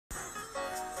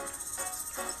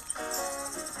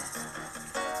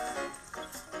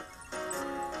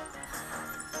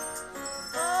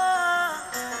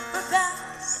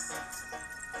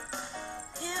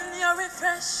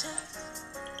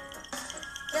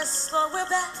Yes, Lord, we'll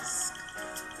bask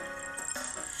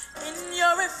in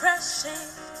your refreshing.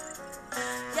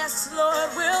 Yes,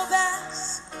 Lord, we'll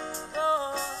bask,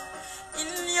 oh, in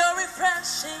your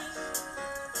refreshing.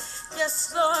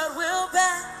 Yes, Lord, we'll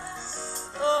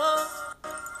bask, oh,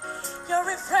 your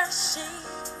refreshing.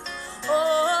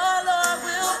 Oh, Lord,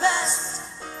 we'll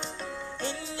bask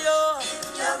in your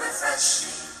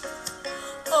refreshing.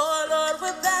 Oh, Lord,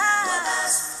 we'll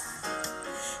bask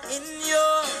in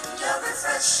your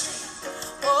refreshing.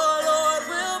 Oh, Lord,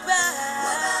 we'll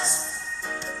bask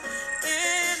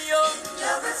in your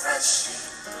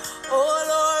refreshing. Oh,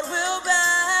 Lord, we'll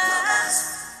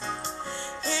bask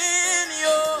in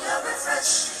your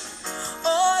refreshing.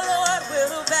 Oh, Lord,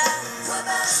 we'll bask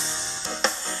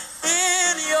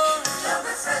in your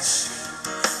refreshing.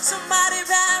 Somebody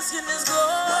bask in His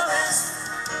glory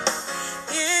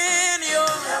in your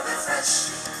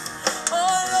refreshing. Oh,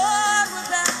 Lord, we'll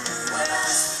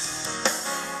bask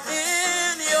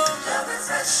in your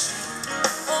refreshing.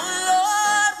 Oh,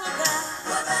 Lord, we'll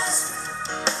bask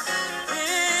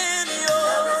in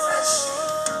your refreshing.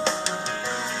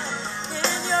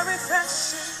 In your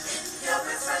refreshing.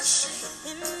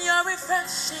 In your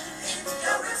refreshing.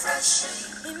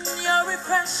 In your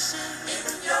refreshing.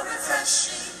 In your refreshing.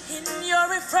 In your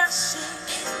refreshing.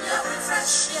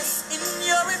 Yes, in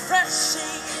your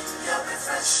refreshing.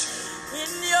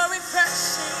 In your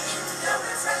refreshing.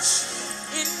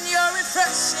 In your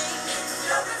refreshing.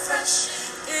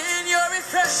 In your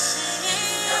refreshing.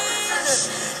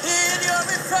 In your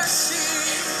refreshing.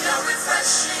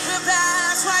 We're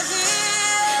back right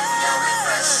here.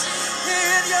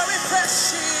 In your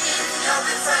refreshing.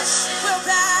 We're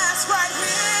back right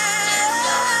here.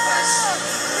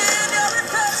 In your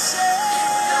refreshing. In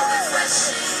your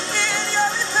refreshing. In your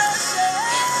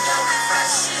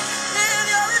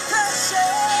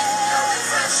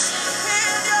refreshing.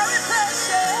 In your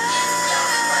refreshing.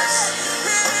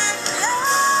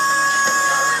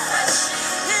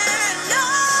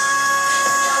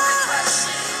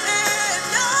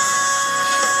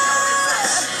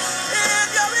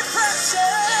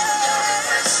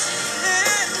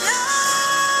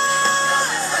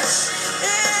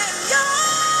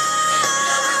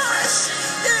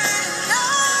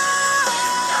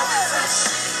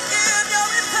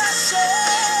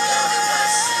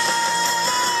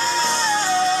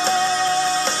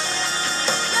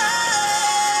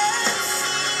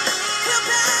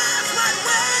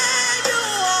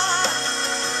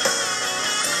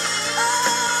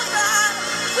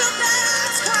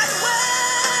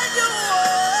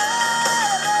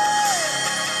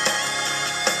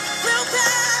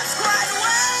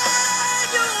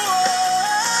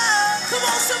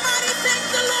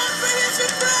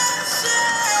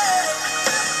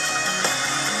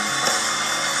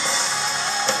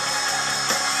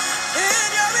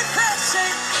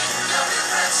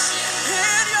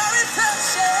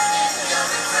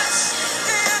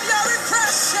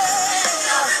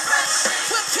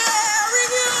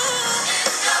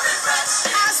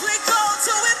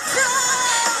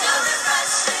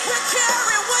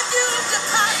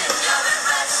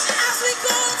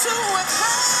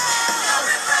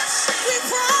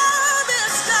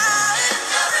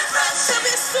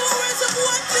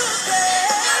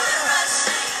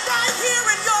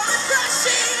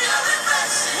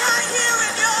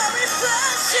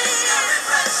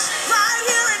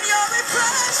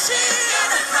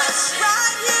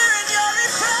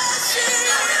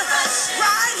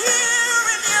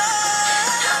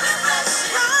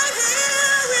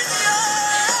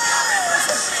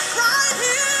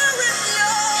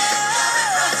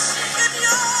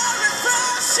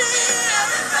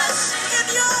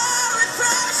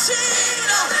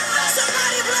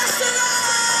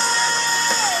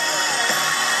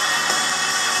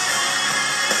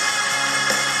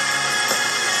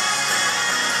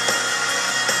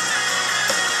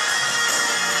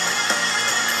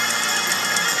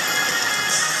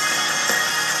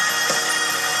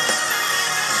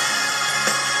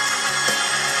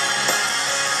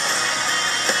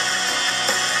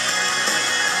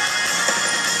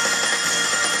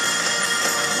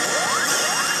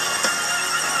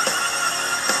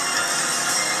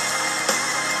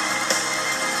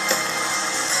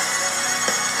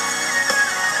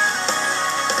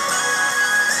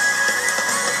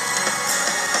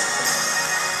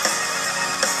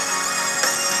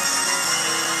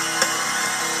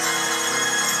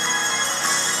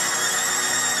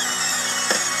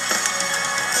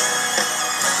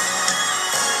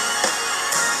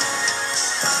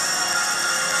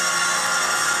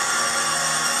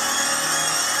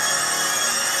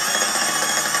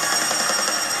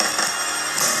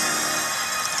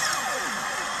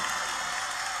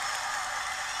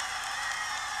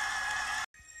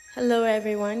 Hello,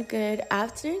 everyone. Good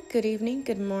afternoon, good evening,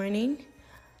 good morning.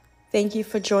 Thank you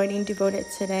for joining Devoted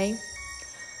today.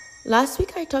 Last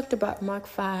week, I talked about Mark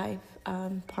 5,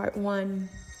 part 1.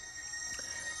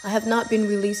 I have not been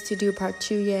released to do part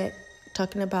 2 yet,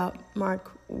 talking about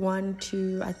Mark 1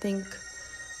 to, I think,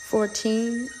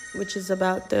 14, which is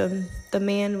about the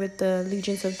man with the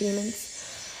legions of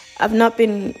demons. I've not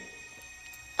been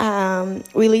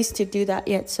released to do that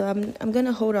yet, so I'm going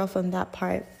to hold off on that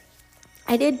part.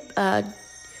 I did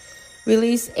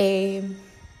release a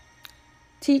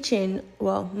teaching,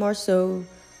 well, more so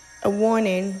a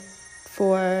warning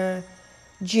for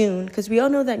June, because we all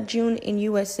know that June in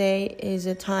USA is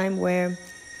a time where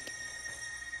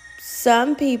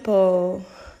some people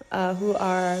who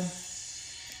are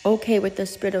okay with the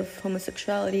spirit of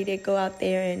homosexuality, they go out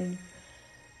there and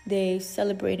they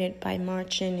celebrate it by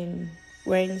marching and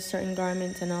wearing certain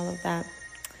garments and all of that.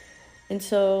 And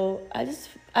so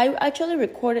I actually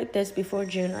recorded this before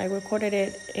June. I recorded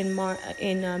it in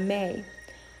May.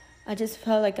 I just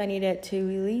felt like I needed to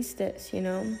release this, you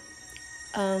know.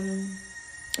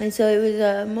 And so it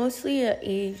was mostly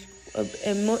a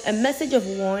message of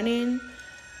warning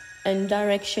and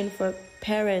direction for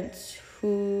parents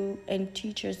and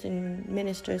teachers and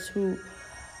ministers who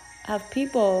have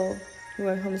people who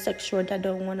are homosexual that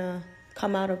don't want to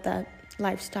come out of that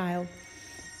lifestyle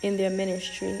in their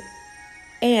ministry.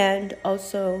 And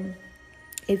also,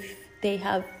 if they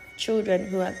have children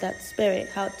who have that spirit,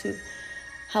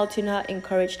 how to not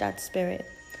encourage that spirit.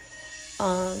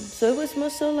 So it was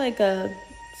more so like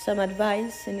some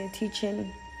advice and a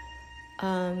teaching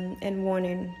and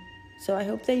warning. So I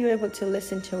hope that you're able to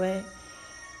listen to it.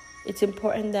 It's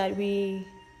important that we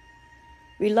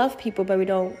love people, but we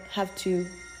don't have to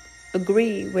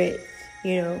agree with,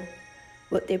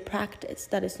 what they practice.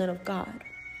 That is not of God.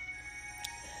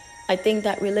 I think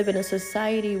that we live in a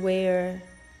society where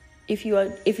if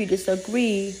you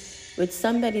disagree with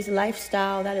somebody's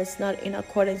lifestyle that is not in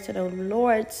accordance to the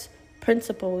Lord's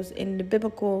principles, in the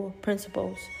biblical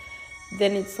principles,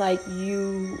 then it's like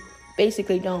you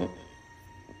basically don't,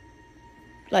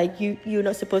 like you're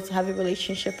not supposed to have a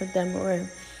relationship with them, or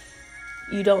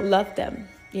you don't love them,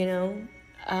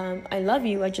 I love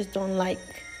you, I just don't like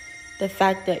the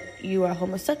fact that you are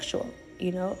homosexual,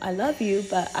 I love you,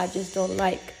 but I just don't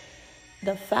like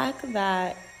the fact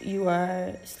that you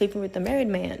are sleeping with a married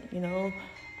man,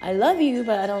 I love you,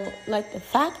 but I don't like the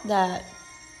fact that,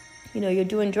 you're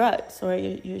doing drugs, or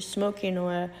you're smoking,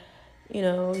 or,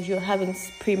 you're having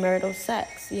premarital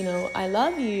sex. I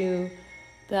love you,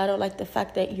 but I don't like the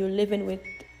fact that you're living with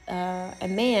a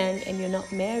man and you're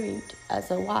not married as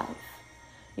a wife,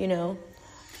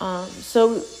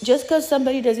 So just because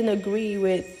somebody doesn't agree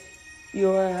with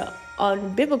your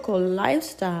unbiblical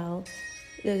lifestyle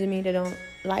doesn't mean they don't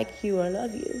like you or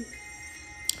love you.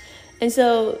 And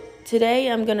so today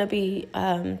I'm going to be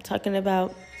talking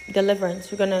about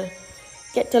deliverance. We're going to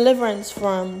get deliverance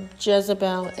from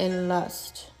Jezebel and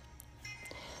lust.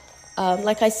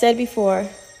 Like I said before,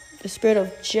 the spirit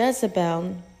of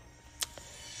Jezebel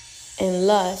and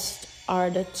lust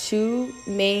are the two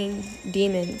main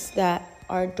demons that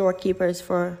are doorkeepers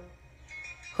for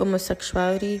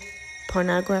homosexuality,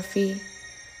 pornography,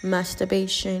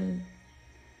 masturbation,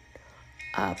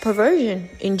 perversion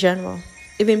in general,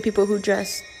 even people who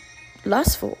dress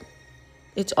lustful.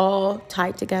 It's all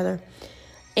tied together.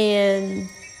 And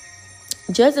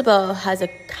Jezebel has a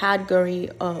category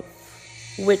of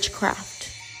witchcraft.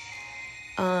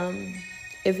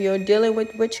 If you're dealing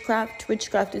with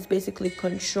witchcraft is basically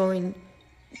controlling,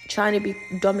 trying to be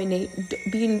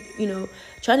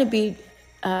trying to be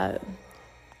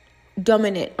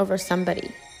dominant over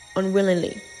somebody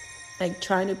unwillingly, like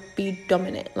trying to be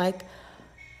dominant. Like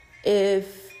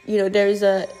if there's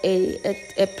a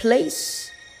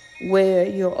place where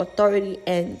your authority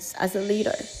ends as a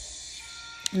leader,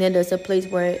 and then there's a place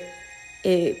where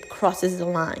it crosses the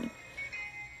line,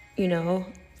 and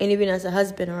even as a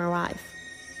husband or a wife.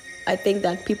 I think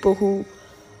that people who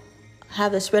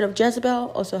have the spirit of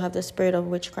Jezebel also have the spirit of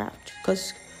witchcraft,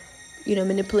 because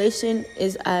manipulation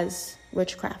is as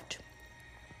witchcraft,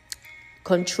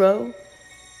 control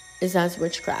is as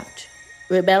witchcraft,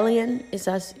 rebellion is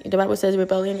as, the Bible says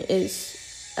rebellion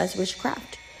is as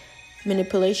witchcraft,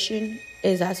 manipulation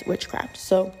is as witchcraft.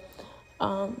 So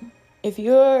if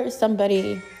you're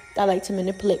somebody that likes to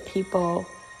manipulate people,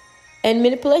 and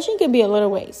manipulation can be a lot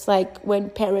of ways, like when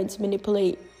parents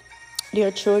manipulate their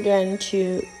children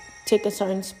to take a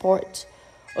certain sport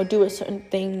or do a certain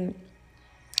thing,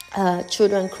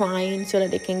 children crying so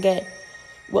that they can get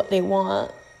what they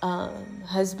want,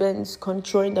 husbands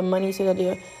controlling the money so that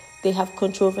they have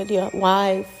control over their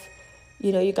wife,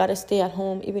 you got to stay at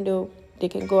home, even though they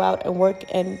can go out and work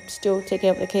and still take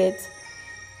care of the kids.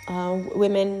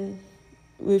 Women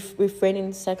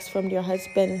refraining sex from their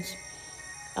husbands.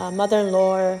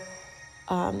 Mother-in-law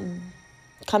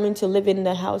coming to live in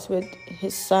the house with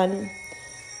his son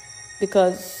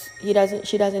because she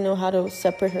doesn't know how to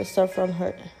separate herself from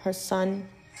her son.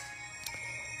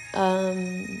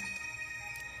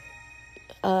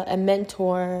 A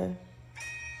mentor,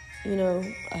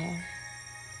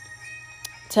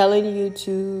 telling you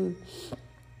to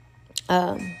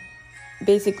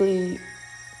basically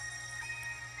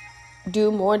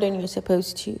do more than you're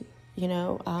supposed to,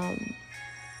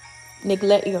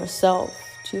 neglect yourself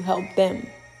to help them.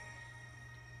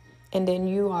 And then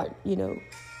you are,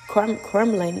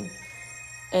 crumbling,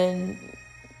 and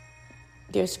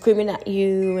they're screaming at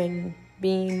you and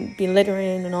being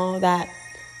belittling and all that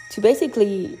to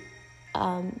basically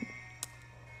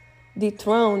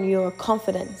dethrone your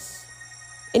confidence.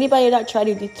 Anybody that try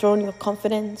to dethrone your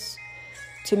confidence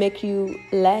to make you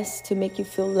less, to make you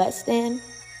feel less than,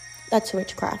 that's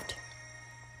witchcraft.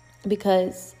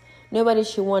 Because nobody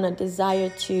should want a desire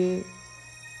to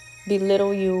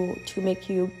belittle you, to make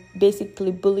you,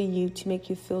 basically bully you, to make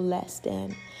you feel less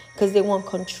than, because they want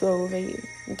control over you,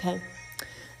 okay?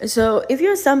 And so if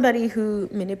you're somebody who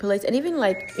manipulates, and even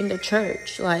like in the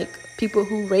church, like people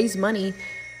who raise money,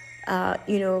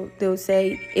 they'll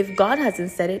say, if God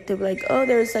hasn't said it, they'll be like, oh,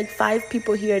 there's like 5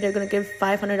 people here, they're going to give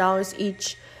 $500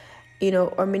 each,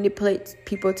 or manipulate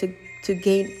people to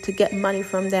get money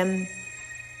from them.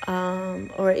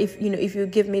 Or if you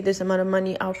give me this amount of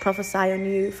money, I'll prophesy on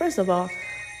you. First of all,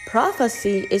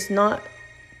 prophecy is not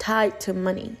tied to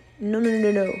money. No.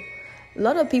 A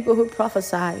lot of people who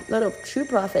prophesy, a lot of true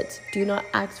prophets do not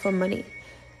ask for money.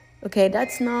 Okay,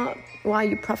 that's not why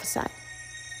you prophesy.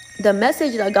 The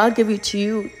message that God gave to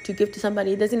you to give to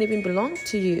somebody doesn't even belong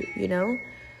to you,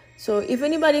 So if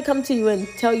anybody come to you and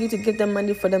tell you to give them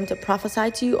money for them to prophesy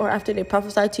to you, or after they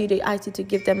prophesy to you, they ask you to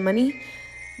give them money,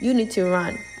 you need to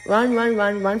run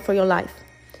for your life.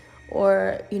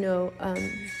 Or,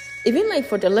 even like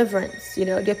for deliverance,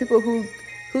 there are people who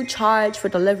charge for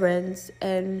deliverance,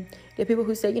 and there are people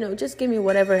who say, just give me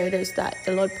whatever it is that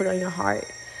the Lord put on your heart.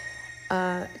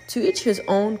 To each his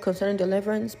own concerning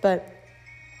deliverance, but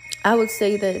I would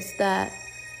say this, that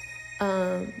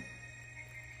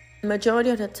majority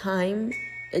of the time,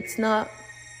 it's not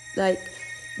like,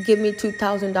 give me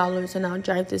 $2,000 and I'll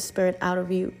drive the spirit out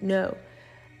of you. No.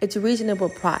 It's a reasonable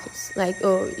price, like,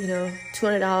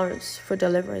 $200 for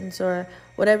deliverance, or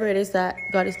whatever it is that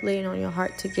God is laying on your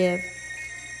heart to give.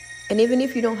 And even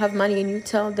if you don't have money and you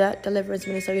tell that deliverance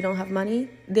minister you don't have money,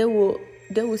 they will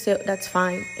say that's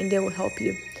fine, and they will help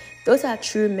you. Those are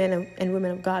true men and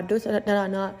women of God. Those that are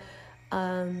not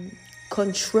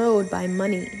controlled by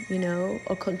money,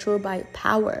 or controlled by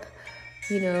power.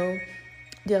 There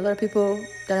are a lot of people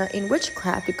that are in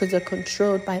witchcraft because they're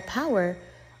controlled by power.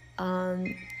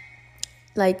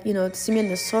 Like, Simeon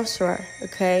the sorcerer,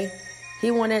 okay?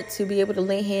 He wanted to be able to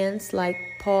lay hands like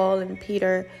Paul and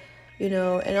Peter,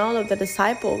 and all of the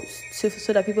disciples so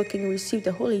that people can receive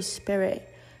the Holy Spirit.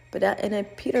 But then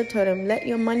Peter told him, let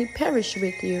your money perish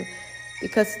with you,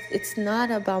 because it's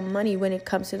not about money when it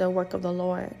comes to the work of the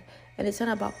Lord. And it's not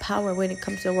about power when it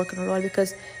comes to the work of the Lord,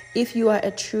 because if you are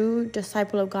a true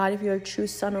disciple of God, if you're a true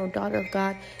son or daughter of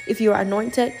God, if you are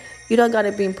anointed, you don't got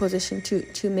to be in position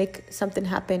to make something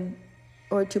happen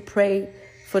or to pray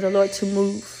for the Lord to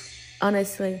move.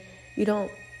 Honestly, you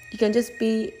don't. You can just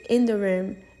be in the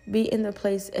room, be in the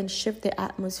place, and shift the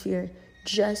atmosphere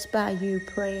just by you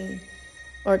praying,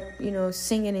 or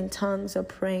singing in tongues or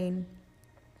praying.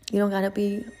 You don't got to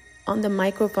be on the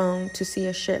microphone to see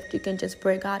a shift. You can just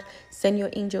pray, God, send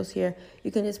your angels here.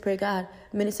 You can just pray, God,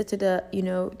 minister to the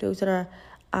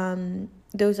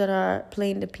those that are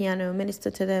playing the piano,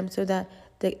 minister to them so that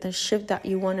the shift that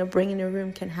you want to bring in the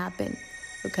room can happen.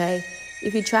 Okay,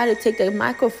 if you try to take the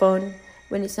microphone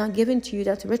when it's not given to you,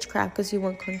 that's witchcraft, because you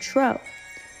want control.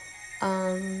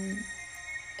 And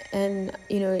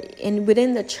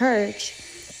within the church,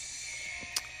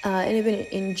 and even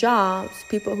in jobs,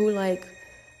 people who like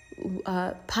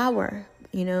power,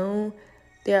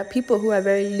 there are people who are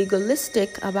very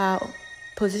legalistic about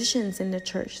positions in the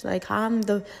church. Like, I'm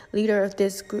the leader of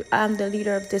this group, I'm the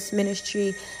leader of this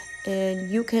ministry, and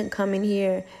you can't come in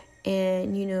here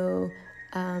and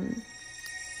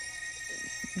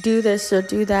do this or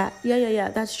do that. Yeah,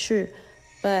 that's true.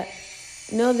 But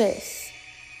know this,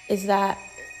 is that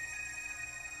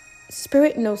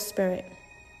spirit knows spirit.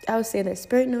 I would say that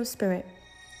spirit knows spirit.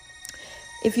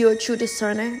 If you're a true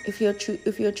discerner, if you're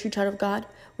a true child of God,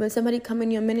 when somebody come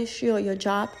in your ministry or your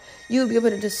job, you'll be able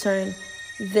to discern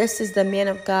this is the man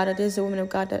of God, or this is the woman of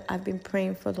God that I've been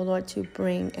praying for the Lord to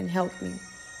bring and help me.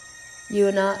 You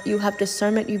have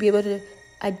discernment. You'll be able to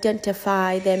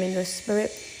identify them in the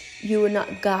spirit. You will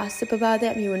not gossip about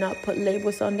them. You will not put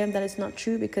labels on them that is not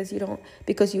true because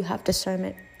you have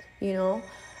discernment,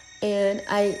 And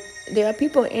there are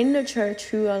people in the church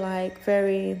who are like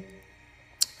very,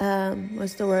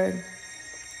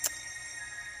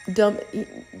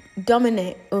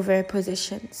 dominant over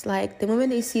positions. Like the moment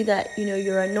they see that,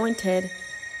 you're anointed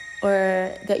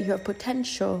or that you have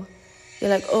potential, they're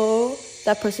like, oh,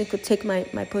 that person could take my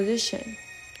position.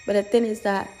 But the thing is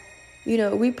that,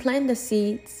 we plant the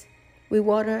seeds, we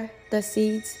water the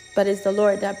seeds, but it's the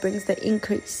Lord that brings the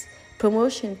increase.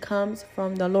 Promotion comes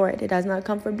from the Lord. It does not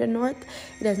come from the north.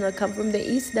 It does not come from the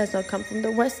east. It does not come from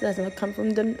the west. It does not come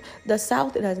from the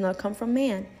south. It does not come from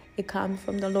man. It comes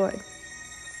from the Lord.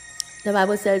 The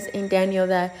Bible says in Daniel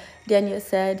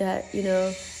said that,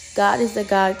 God is the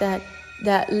God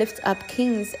that lifts up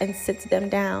kings and sits them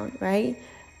down, right?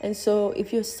 And so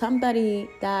if you're somebody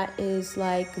that is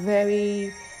like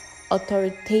very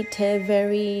authoritative,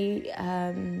 very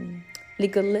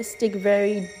legalistic,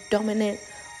 very dominant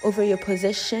over your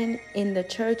position in the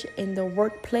church, in the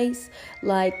workplace,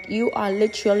 like you are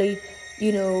literally,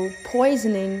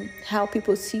 poisoning how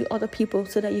people see other people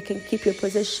so that you can keep your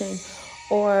position,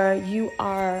 or you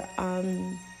are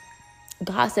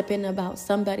gossiping about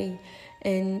somebody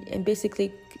and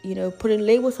basically, putting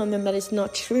labels on them that is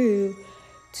not true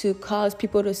to cause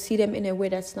people to see them in a way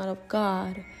that's not of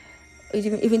God,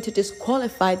 even to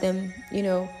disqualify them,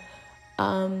 you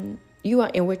are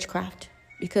in witchcraft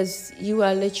because you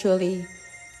are literally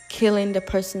killing the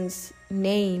person's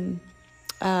name.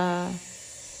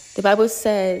 The Bible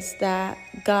says that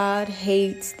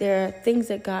there are things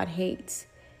that God hates,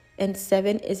 and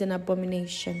 7 is an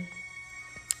abomination.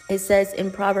 It says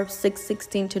in Proverbs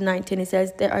 6:16-19, it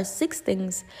says, there are six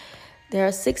things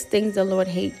the Lord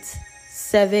hates,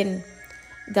 7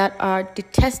 that are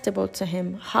detestable to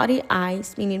him. Haughty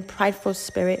eyes, meaning prideful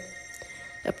spirit.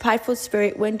 The prideful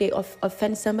spirit, when they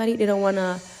offend somebody, they don't want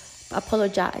to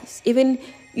apologize. Even,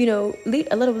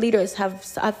 a lot of leaders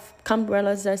I've come to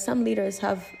realize that some leaders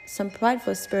have some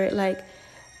prideful spirit. Like,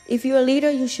 if you're a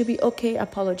leader, you should be okay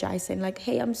apologizing. Like,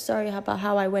 hey, I'm sorry about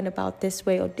how I went about this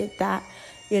way or did that.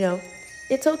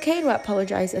 It's okay to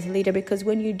apologize as a leader, because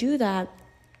when you do that,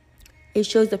 it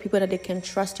shows the people that they can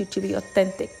trust you to be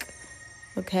authentic.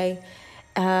 Okay?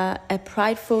 A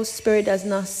prideful spirit does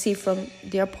not see from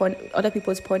other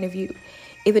people's point of view.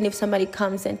 Even if somebody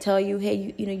comes and tell you,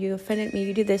 hey, you offended me,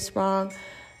 you did this wrong,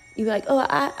 you're like, oh,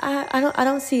 I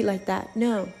don't see it like that.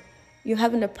 No, you're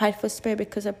having a prideful spirit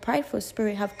because a prideful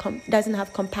spirit doesn't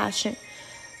have compassion.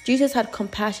 Jesus had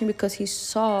compassion because he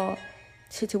saw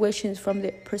situations from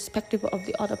the perspective of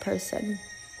the other person.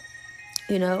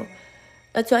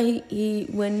 That's why he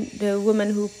when the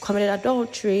woman who committed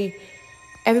adultery,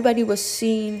 everybody was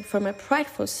seen from a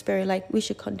prideful spirit, like we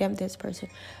should condemn this person.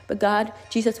 But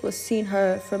Jesus was seeing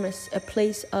her from a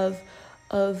place of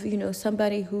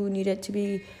somebody who needed to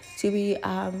be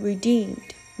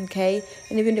redeemed. Okay,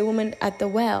 and even the woman at the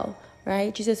well,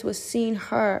 right? Jesus was seeing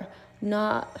her,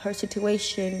 not her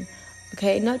situation.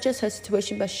 Okay, not just her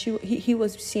situation, but he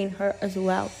was seeing her as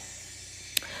well.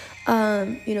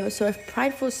 So a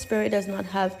prideful spirit does not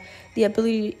have the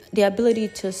ability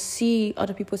to see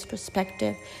other people's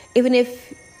perspective. Even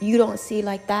if you don't see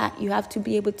like that, you have to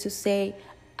be able to say,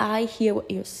 I hear what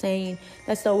you're saying.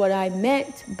 That's not what I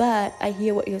meant, but I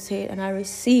hear what you're saying and I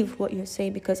receive what you're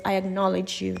saying because I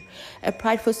acknowledge you. A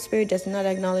prideful spirit does not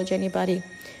acknowledge anybody.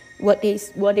 What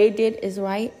they did is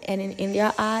right, and in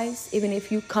their eyes, even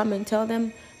if you come and tell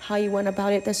them how you went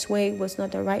about it this way was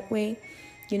not the right way,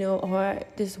 or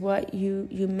this is what you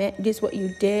meant, this is what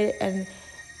you did, and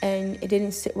it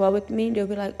didn't sit well with me, they'll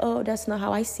be like, oh, that's not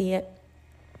how I see it.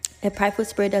 A prideful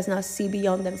spirit does not see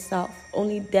beyond themselves.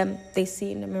 Only them they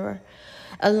see in the mirror.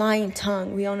 A lying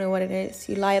tongue, we all know what it is.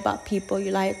 You lie about people,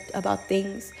 you lie about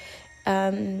things.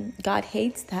 God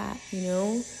hates that,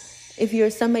 If you're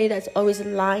somebody that's always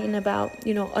lying about,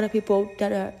 other people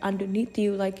that are underneath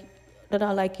you, that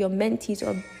are like your mentees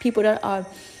or people that are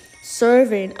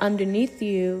serving underneath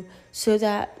you, so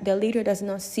that the leader does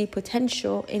not see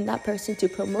potential in that person to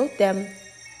promote them,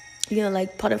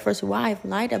 like Potiphar's wife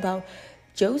lied about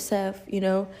Joseph,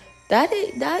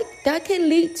 that can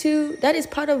lead to, that is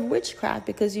part of witchcraft,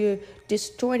 because you're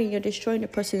destroying the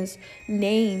person's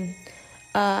name.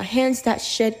 Hands that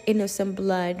shed innocent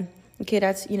blood. Okay,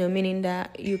 that's, meaning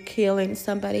that you're killing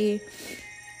somebody,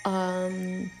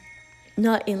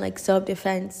 not in like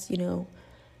self-defense,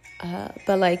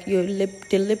 but like you're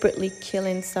deliberately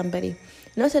killing somebody.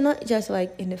 And also not just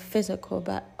like in the physical,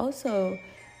 but also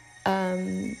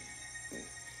in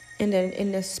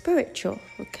the spiritual,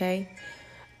 okay?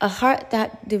 A heart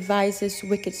that devises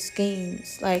wicked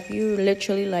schemes, like you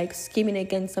literally like scheming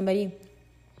against somebody.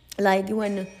 Like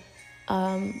when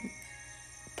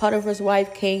Potiphar's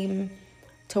wife came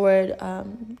toward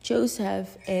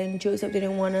Joseph, and Joseph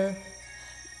didn't want to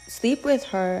sleep with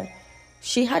her.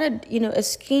 She had a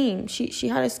scheme. She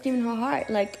had a scheme in her heart,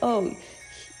 like, oh,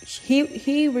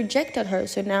 he rejected her,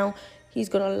 so now he's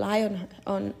gonna lie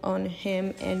on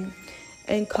him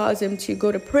and cause him to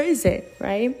go to prison,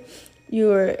 right?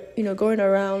 You're going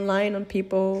around lying on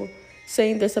people,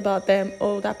 saying this about them.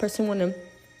 Oh, that person want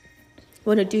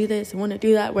to do this, want to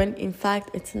do that, when in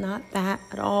fact it's not that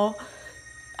at all.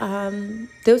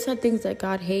 Those are things that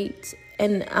God hates.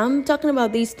 And I'm talking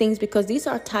about these things because these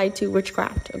are tied to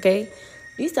witchcraft, okay?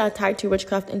 These are tied to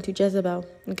witchcraft and to Jezebel,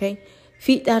 okay?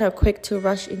 Feet that are quick to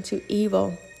rush into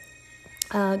evil.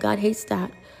 God hates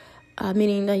that,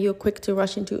 meaning that you're quick to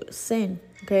rush into sin,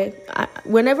 okay?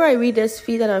 Whenever I read this,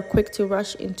 feet that are quick to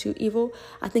rush into evil,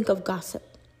 I think of gossip.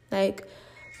 Like,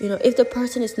 if the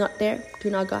person is not there, do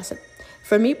not gossip.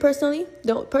 For me personally,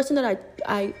 the person that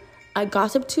I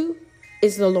gossip to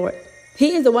is the Lord.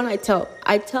 He is the one I tell.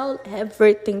 I tell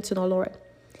everything to the Lord.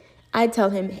 I tell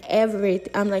him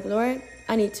everything. I'm like, Lord,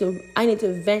 I need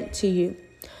to vent to you.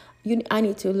 I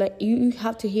need to let you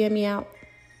have to hear me out.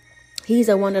 He's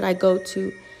the one that I go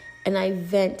to and I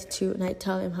vent to, and I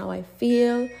tell him how I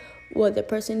feel, what the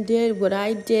person did, what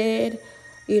I did,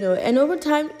 and over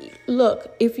time,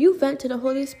 look, if you vent to the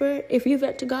Holy Spirit, if you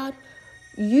vent to God,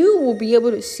 you will be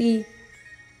able to see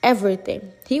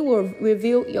everything. He will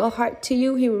reveal your heart to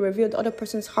you. He will reveal the other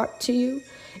person's heart to you,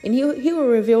 and he will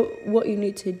reveal what you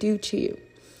need to do to you.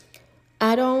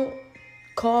 I don't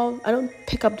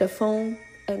pick up the phone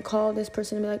and call this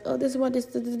person and be like, oh, this is what this.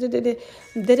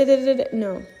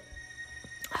 No,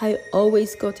 I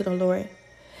always go to the Lord.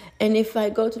 And if I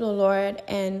go to the Lord,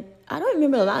 and I don't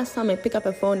remember the last time I picked up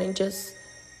a phone and just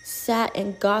sat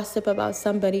and gossip about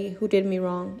somebody who did me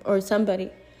wrong, or somebody.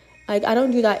 Like, I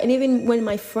don't do that. And even when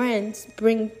my friends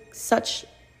bring such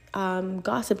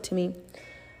gossip to me,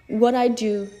 what I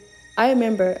do, I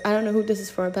remember, I don't know who this is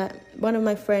for, but one of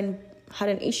my friends had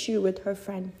an issue with her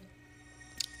friend.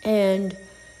 And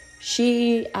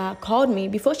she called me.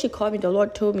 Before she called me, the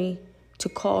Lord told me to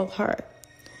call her.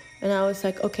 And I was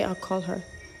like, okay, I'll call her.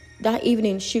 That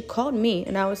evening, she called me,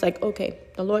 and I was like, okay,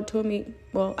 the Lord told me,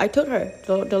 well, I told her,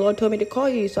 the Lord told me to call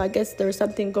you, so I guess there's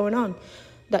something going on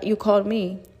that you called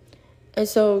me. And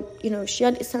so, she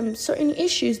had some certain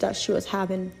issues that she was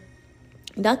having.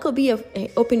 That could be an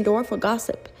open door for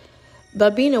gossip.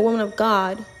 But being a woman of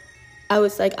God, I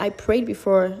was like, I prayed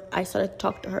before I started to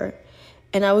talk to her.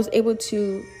 And I was able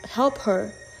to help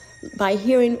her by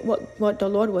hearing what the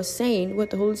Lord was saying, what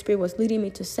the Holy Spirit was leading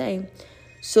me to say,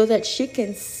 so that she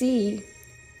can see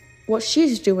what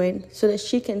she's doing, so that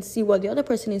she can see what the other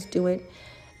person is doing,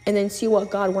 and then see what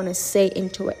God wants to say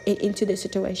into the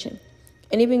situation.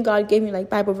 And even God gave me like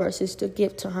Bible verses to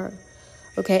give to her.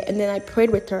 Okay, and then I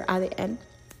prayed with her at the end.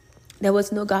 There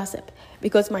was no gossip,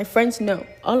 because my friends know,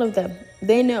 all of them,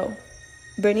 they know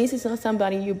Bernice is not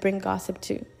somebody you bring gossip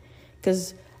to,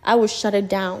 because I will shut it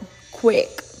down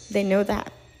quick. They know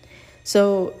that.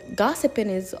 So gossiping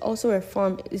is also a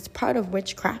form, it's part of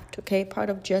witchcraft, okay? Part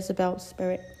of Jezebel's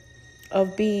spirit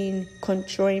of being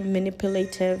controlling,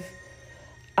 manipulative.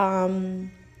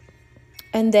 And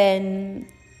then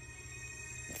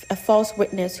a false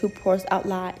witness who pours out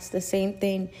lies, the same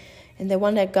thing. And the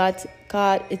one that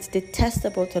God, it's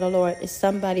detestable to the Lord, is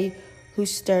somebody who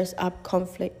stirs up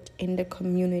conflict in the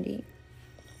community,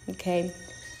 okay?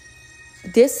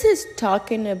 This is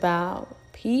talking about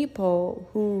people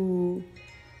who,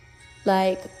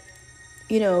 like,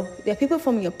 there are people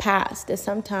from your past that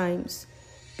sometimes,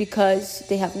 because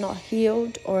they have not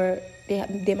healed, or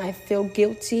they might feel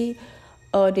guilty,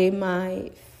 or they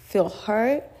might feel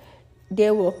hurt, they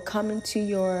will come into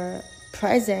your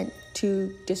present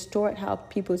to distort how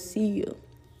people see you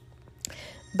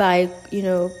by,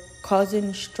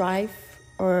 causing strife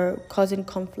or causing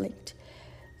conflict.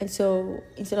 And so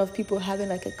instead of people having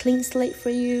like a clean slate for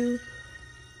you,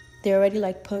 they already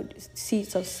like put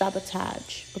seeds of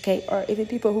sabotage, okay? Or even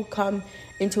people who come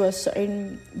into a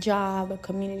certain job, a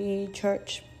community,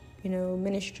 church,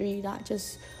 ministry, that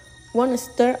just want to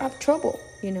stir up trouble,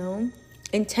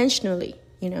 intentionally,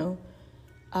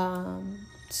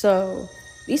 So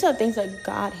these are things that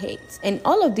God hates. And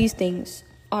all of these things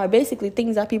are basically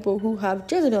things that people who have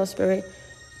Jezebel spirit,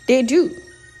 they do.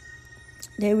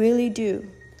 They really do.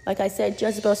 Like I said,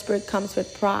 Jezebel's spirit comes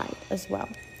with pride as well.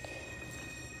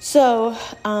 So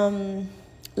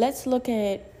let's look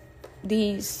at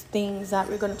these things that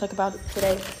we're going to talk about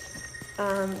today.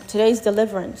 Today's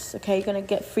deliverance. Okay, you're going to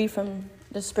get free from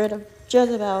the spirit of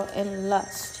Jezebel and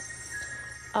lust.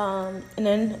 And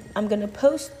then I'm going to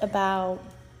post about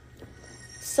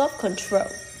self-control.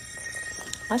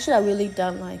 I should have really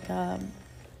done like,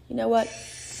 you know what?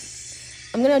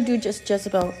 I'm going to do just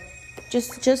Jezebel.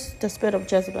 Just the spirit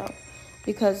of Jezebel.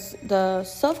 Because the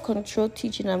self-control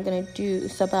teaching I'm going to do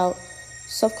is about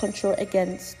self-control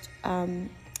against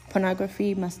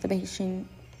pornography, masturbation,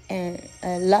 and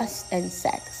lust and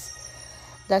sex.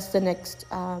 That's the next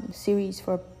series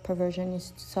for perversion,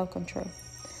 is self-control.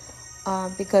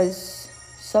 Because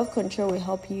self-control will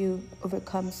help you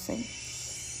overcome sin.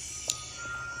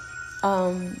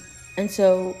 And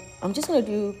so I'm just going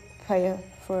to do prayer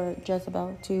for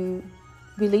Jezebel, to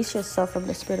release yourself from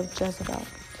the spirit of Jezebel.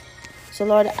 So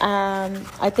Lord,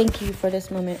 I thank you for this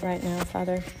moment right now,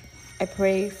 Father. I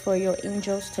pray for your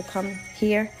angels to come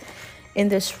here in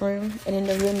this room and in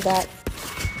the room that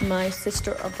my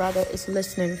sister or brother is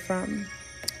listening from.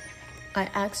 I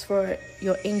ask for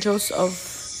your angels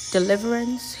of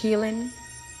deliverance, healing,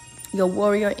 your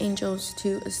warrior angels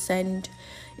to ascend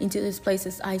into these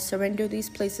places. I surrender these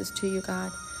places to you,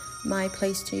 God. My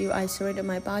place to you. I surrender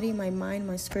my body, my mind,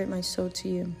 my spirit, my soul to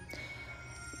you.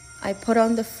 I put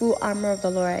on the full armor of the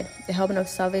Lord, the helmet of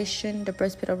salvation, the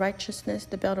breastplate of righteousness,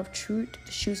 the belt of truth,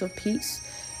 the shoes of peace.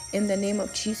 In the name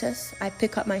of Jesus, I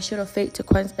pick up my shield of faith to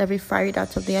quench every fiery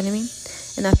dart of the enemy.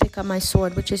 And I pick up my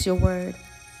sword, which is your word.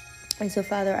 And so,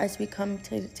 Father, as we come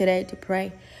today to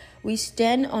pray, we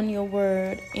stand on your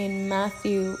word in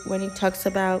Matthew, when he talks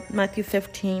about, Matthew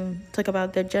 15, talk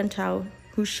about the Gentile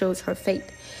who shows her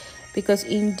faith. Because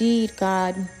indeed,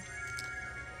 God,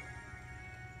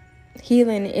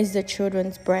 healing is the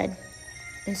children's bread.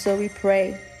 And so we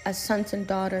pray as sons and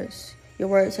daughters. Your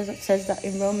word says that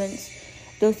in Romans,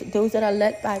 those that are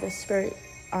led by the Spirit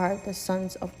are the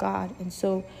sons of God. And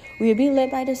so we will be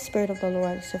led by the Spirit of the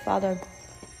Lord. So Father,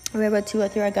 wherever two or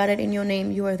three are gathered in your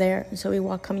name, you are there. And so we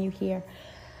welcome you here.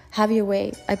 Have your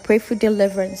way. I pray for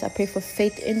deliverance. I pray for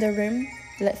faith in the room.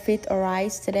 Let faith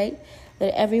arise today.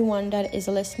 That everyone that is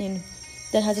listening,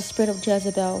 that has a spirit of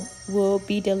Jezebel, will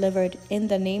be delivered in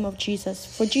the name of Jesus.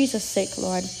 For Jesus' sake,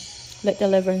 Lord, let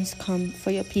deliverance come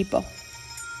for your people.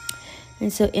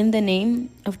 And so in the name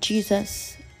of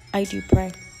Jesus, I do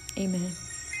pray. Amen.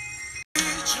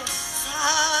 Need your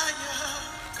fire,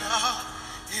 God,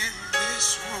 in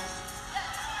this room.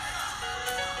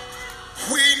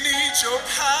 We need your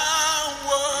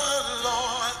power,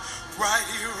 Lord, right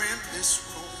here in this room.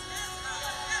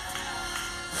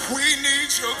 We need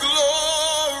your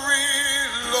glory,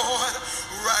 Lord,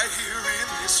 right here in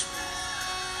this room.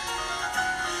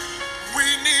 We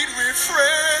need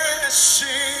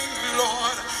refreshing,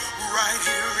 Lord, right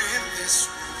here in this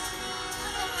room.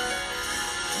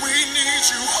 We need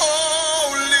you,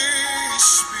 Holy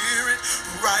Spirit,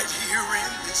 right here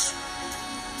in this room.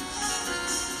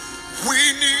 We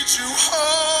need you,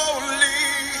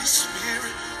 Holy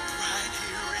Spirit, right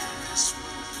here in this room.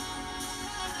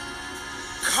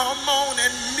 Come on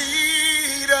and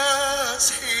meet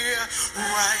us here,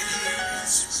 right here in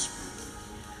this room.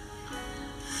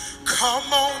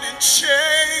 Come on and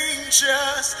change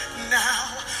us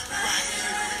now, right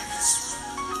here in this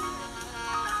room.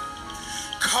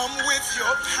 Come with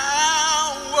your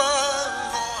power,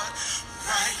 Lord,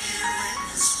 right here in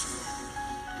this room.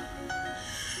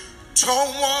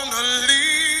 Don't want to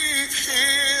leave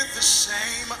here the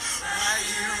same, right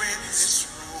here in this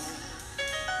room.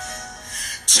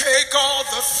 Take all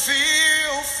the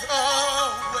filth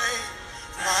away,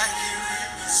 right here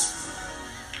in this room.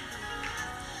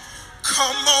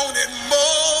 Come on and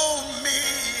mold me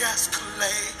as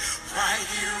clay, right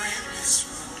here in this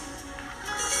room.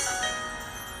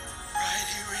 Right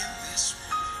here in this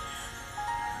room.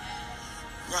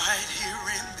 Right here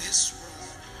in this room.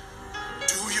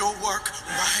 Do your work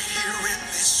right here in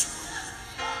this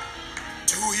room.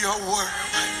 Do your work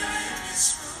right here in this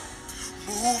room.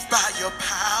 Move by your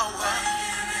power. Right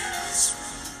here in this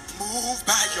room. Move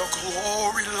by your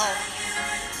glory, Lord. Right here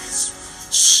in this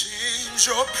room. Change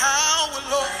your power,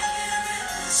 Lord. Right here in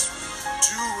this room.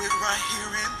 Do it right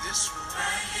here in this room.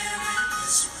 Right here in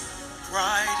this room.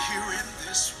 Right here in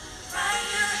this room. Right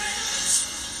here in this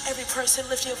room. Every person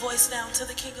lift your voice now to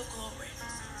the King of Glory.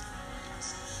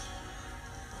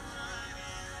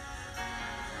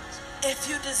 If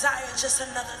you desire just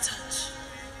another touch,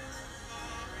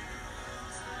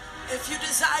 if you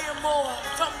desire more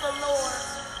from the Lord,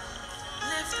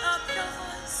 lift up your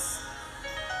voice.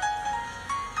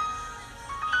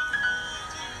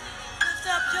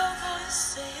 your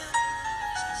voice to him.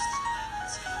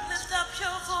 Lift up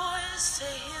your voice to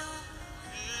him.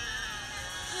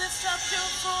 Lift up your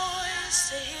voice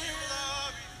to him.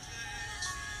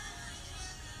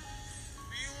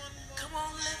 Come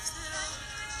on, lift it up.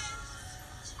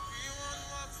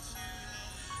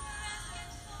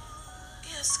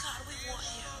 Yes, God, we want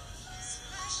you.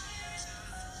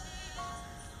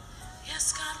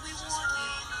 Yes, God, we want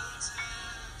you.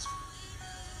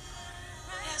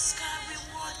 Yes, God, we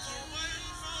want you.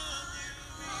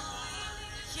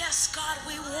 Yes, God,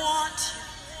 we want you.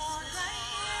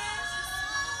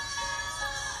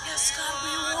 Yes, God,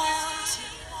 we want you.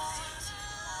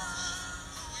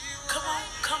 Come on,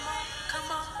 come on,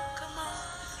 come on, come on.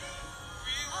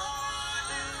 Oh,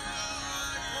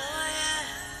 yeah.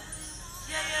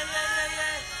 Yeah, yeah, yeah, yeah,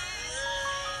 yeah.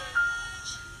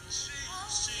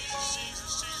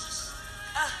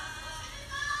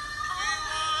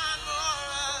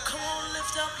 Come on,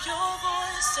 lift up your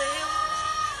voice to him.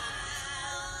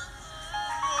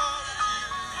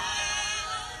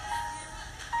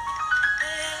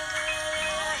 Yeah.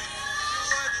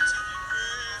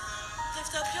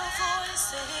 Lift up your voice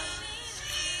to him.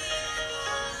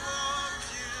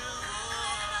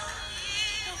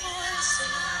 Your voice to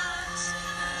him.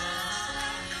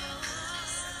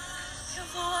 Your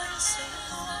voice to him.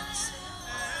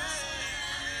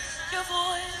 Your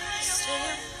voice to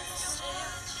him.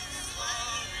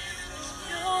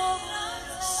 Your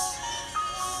voice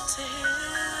to him.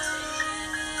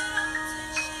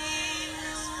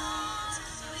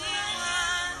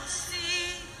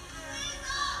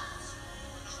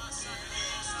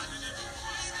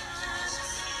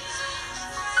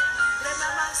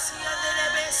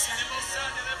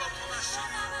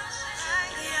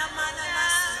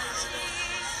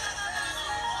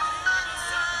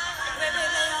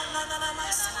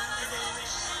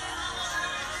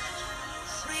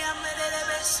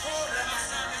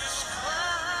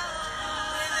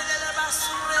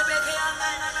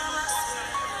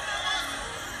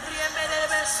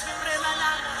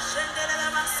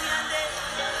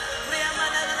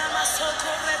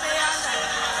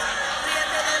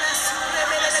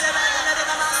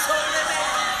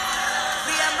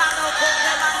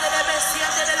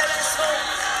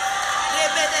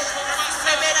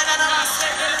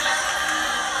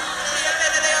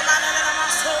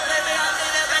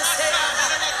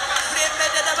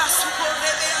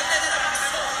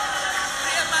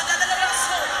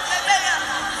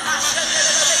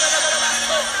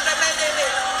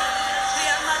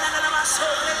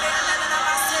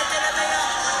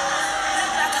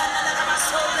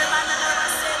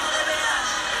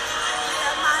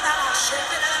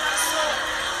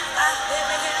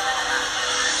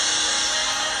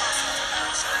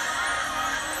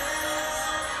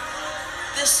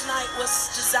 This night was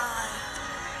designed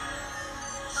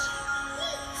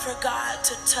for God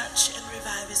to touch and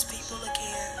revive his people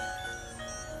again.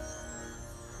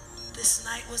 This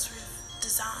night was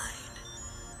designed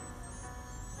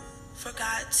for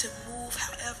God to move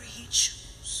however he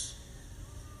chooses.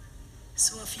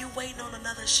 So if you're waiting on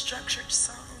another structured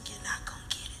song, you're not going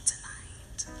to get it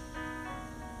tonight.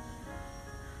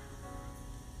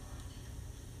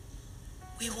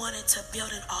 We wanted to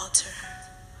build an altar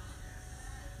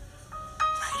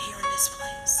right here in this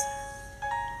place.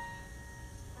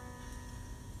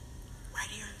 Right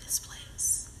here in this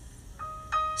place.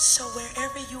 So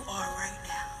wherever you are right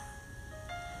now,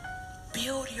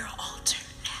 build your altar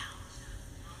now.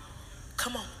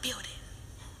 Come on, build it.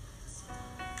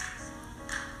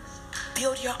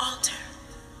 Build your altar.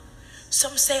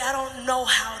 Some say, I don't know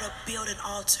how to build an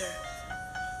altar.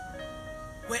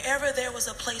 Wherever there was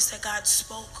a place that God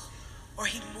spoke or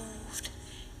he moved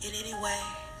in any way,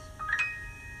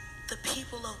 the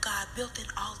people of God built an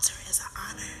altar as an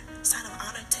honor, sign of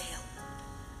honor to him.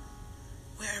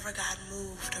 Wherever God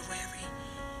moved or wherever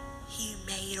he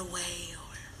made a way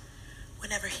or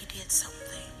whenever he did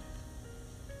something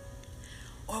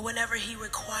or whenever he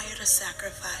required a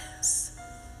sacrifice.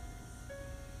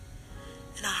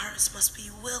 And our hearts must be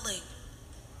willing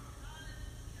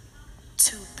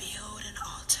to build an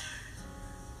altar.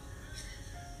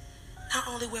 Not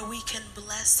only where we can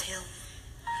bless him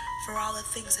for all the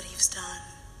things that he's done,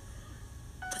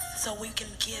 but so we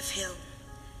can give him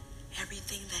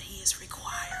everything that he is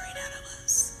requiring out of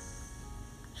us.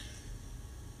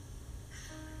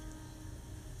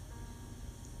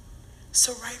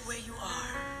 So right where you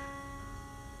are,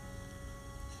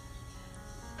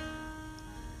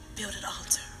 build an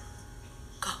altar.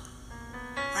 Go.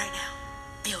 Right now.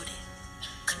 Build it.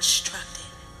 Construct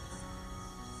it.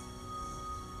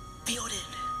 Build it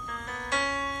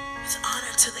with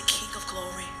honor to the King of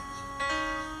Glory.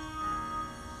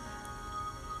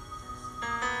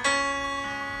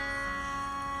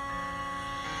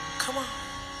 Come on.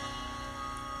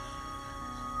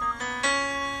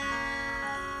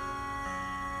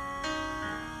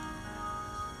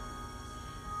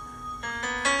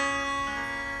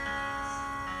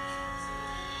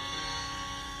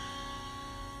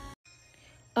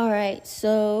 All right,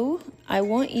 so I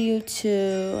want you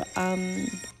to,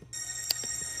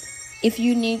 if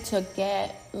you need to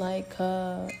get like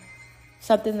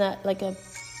something that, like a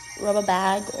rubber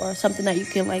bag or something that you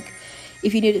can, like,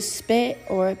 if you need to spit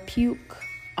or puke,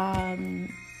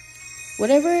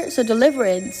 whatever. So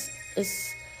deliverance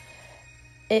is,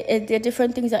 there are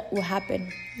different things that will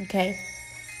happen, okay?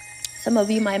 Some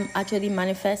of you might actually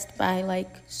manifest by like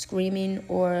screaming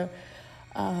or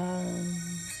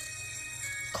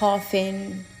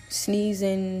coughing,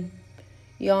 sneezing,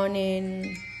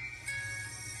 yawning,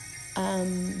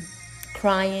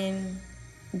 crying,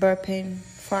 burping,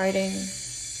 farting,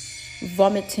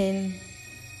 vomiting.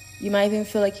 You might even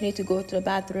feel like you need to go to the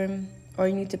bathroom or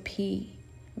you need to pee,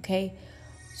 okay?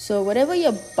 So whatever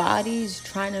your body is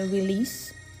trying to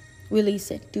release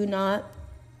it. Do not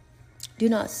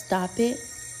stop it,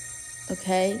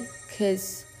 okay?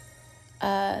 Because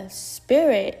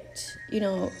spirit,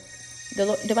 the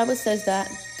Bible says that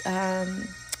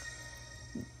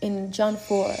in John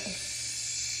 4,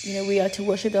 we are to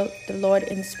worship the Lord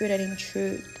in spirit and in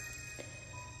truth.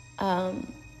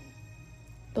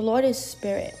 The Lord is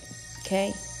spirit,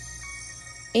 okay?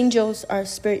 Angels are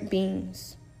spirit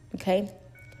beings, okay?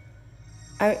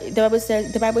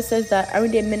 The Bible says that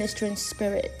aren't they ministering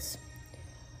spirits?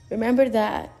 Remember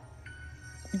that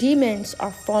demons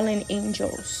are fallen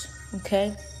angels,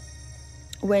 okay?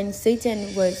 When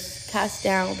Satan was cast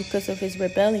down because of his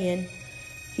rebellion,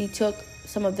 he took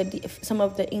some of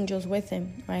the angels with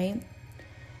him, right?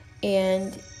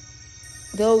 And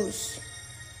those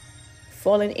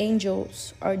fallen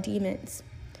angels are demons.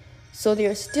 So they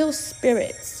are still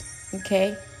spirits,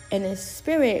 okay? And a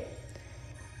spirit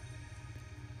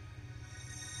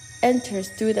enters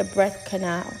through the breath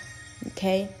canal,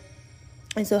 okay?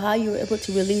 And so how you're able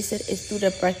to release it is through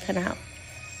the breath canal.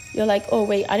 You're like, oh,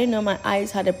 wait, I didn't know my eyes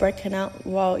had a breath canal.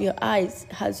 Well, your eyes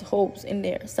has holes in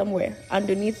there somewhere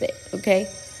underneath it, okay?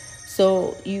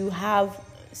 So you have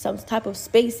some type of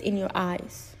space in your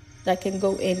eyes that can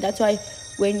go in. That's why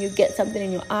when you get something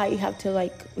in your eye, you have to,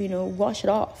 like, wash it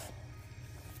off.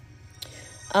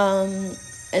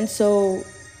 And so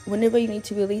whenever you need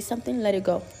to release something, let it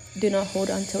go. Do not hold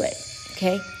on to it,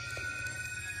 okay?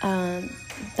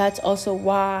 That's also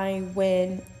why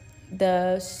when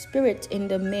the spirit in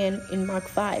the man in Mark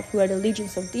 5, who had the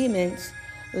legions of demons,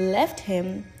 left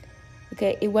him,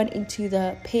 okay, it went into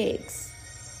the pigs.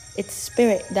 It's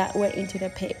spirit that went into the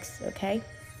pigs, okay?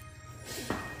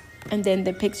 And then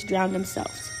the pigs drowned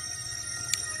themselves.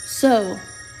 So,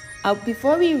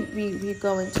 before we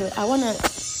go into it, I wanna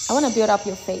build up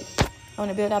your faith. I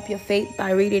wanna build up your faith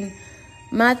by reading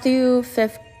Matthew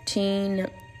 15,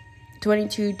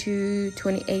 22 to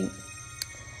 28.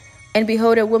 And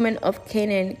behold, a woman of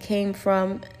Canaan came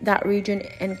from that region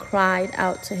and cried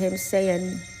out to him,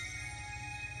 saying,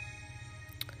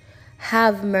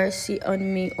 "Have mercy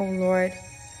on me, O Lord,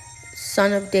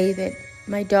 Son of David.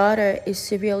 My daughter is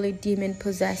severely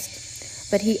demon-possessed."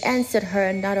 But he answered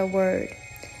her not a word.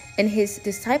 And his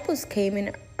disciples came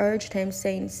and urged him,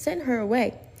 saying, "Send her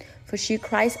away, for she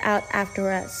cries out after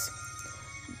us."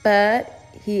 But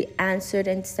he answered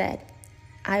and said,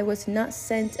 "I was not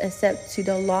sent except to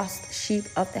the lost sheep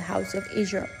of the house of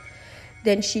Israel."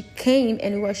 Then she came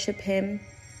and worshipped him,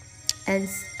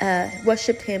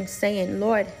 saying,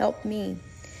 "Lord, help me."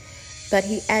 But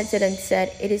he answered and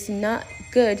said, "It is not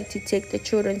good to take the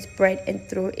children's bread and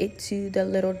throw it to the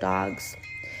little dogs."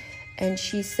 And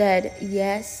she said,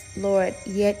 "Yes, Lord,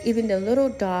 yet even the little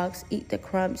dogs eat the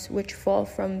crumbs which fall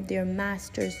from their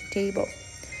master's table."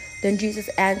 Then Jesus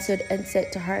answered and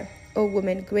said to her, "O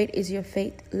woman, great is your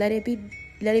faith. Let it be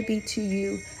to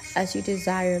you as you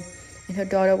desire." And her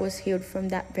daughter was healed from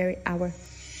that very hour.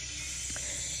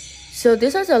 So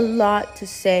this has a lot to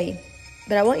say,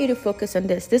 but I want you to focus on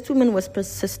this. This woman was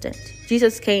persistent.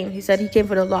 Jesus came. He said he came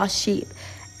for the lost sheep.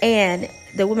 And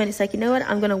the woman is like, "You know what?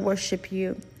 I'm going to worship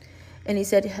you." And he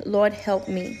said, "Lord, help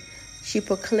me." She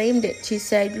proclaimed it. She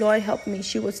said, "Lord, help me."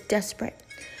 She was desperate.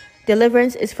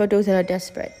 Deliverance is for those that are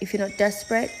desperate. If you're not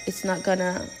desperate, it's not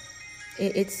gonna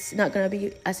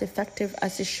be as effective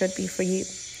as it should be for you.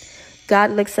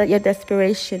 God looks at your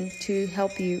desperation to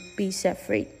help you be set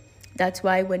free. That's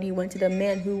why when he went to the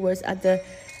man who was at the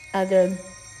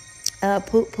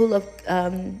pool of,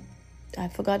 I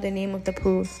forgot the name of the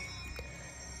pool.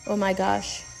 Oh my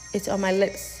gosh, it's on my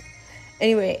lips.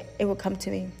 Anyway, it will come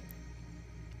to me.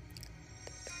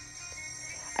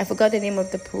 I forgot the name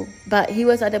of the pool, but he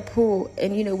was at the pool,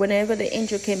 and whenever the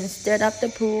angel came and stirred up the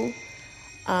pool,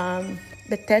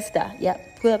 Bethesda,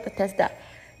 pool of Bethesda.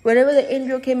 Whenever the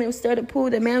angel came and stirred the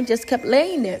pool, the man just kept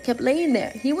laying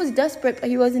there. He was desperate, but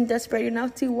he wasn't desperate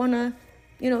enough to wanna,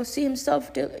 see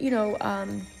himself,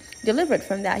 delivered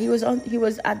from that. He was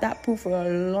at that pool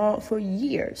for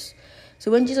years.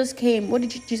 So when Jesus came, what did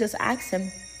Jesus ask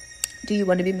him? Do you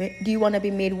want to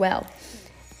be made well?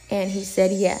 And he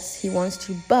said yes, he wants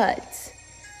to. But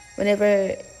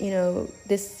whenever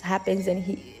this happens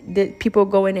and the people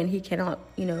go in and he cannot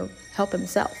help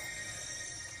himself.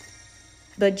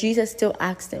 But Jesus still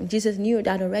asked him. Jesus knew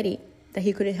that already, that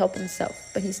he couldn't help himself.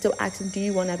 But he still asked him, do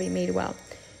you want to be made well?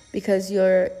 Because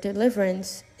your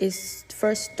deliverance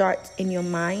first starts in your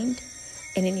mind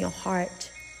and in your heart.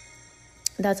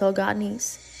 That's all God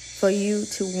needs, for you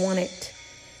to want it.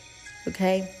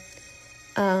 Okay?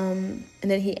 And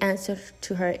then he answered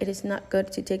to her, it is not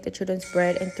good to take the children's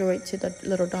bread and throw it to the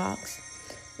little dogs.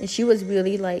 And she was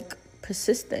really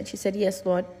persistent. She said, yes,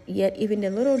 Lord, yet even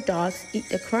the little dogs eat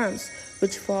the crumbs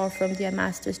which fall from their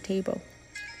master's table.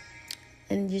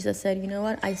 And Jesus said, you know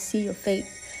what? I see your faith.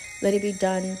 Let it be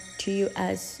done to you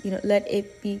let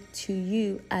it be to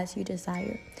you as you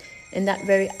desire. In that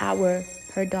very hour,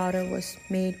 her daughter was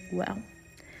made well.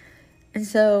 And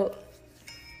so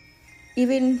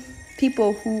even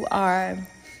people who are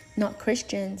not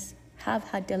Christians have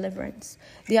had deliverance.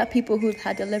 There are people who've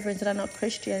had deliverance that are not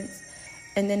Christians,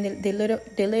 and then they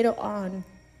later on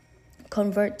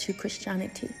convert to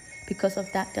Christianity because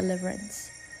of that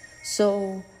deliverance.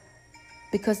 So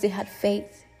because they had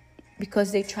faith,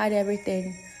 because they tried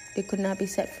everything, they could not be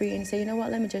set free, and say, you know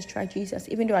what, let me just try Jesus.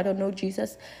 Even though I don't know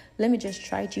Jesus, let me just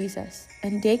try Jesus.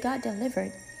 And they got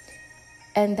delivered.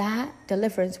 And that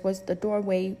deliverance was the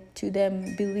doorway to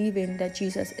them believing that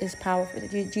Jesus is powerful,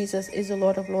 that Jesus is the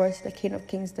Lord of Lords, the King of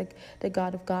Kings, the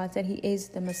God of Gods, that he is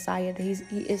the Messiah, that he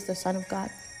is the Son of God.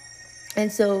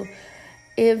 And so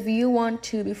if you want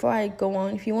to, before I go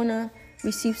on, if you want to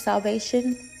receive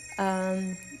salvation,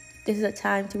 this is a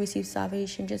time to receive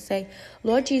salvation. Just say,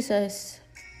 Lord Jesus,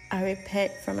 I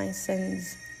repent for my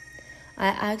sins. I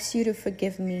ask you to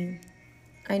forgive me.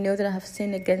 I know that I have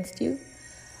sinned against you.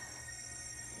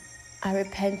 I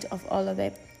repent of all of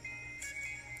it.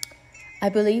 I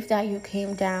believe that you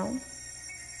came down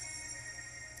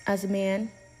as a man,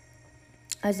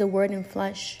 as the Word in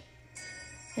flesh,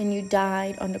 and you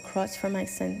died on the cross for my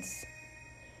sins.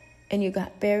 And you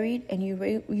got buried, and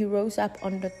you rose up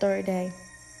on the third day.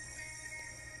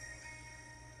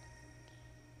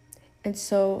 And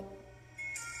so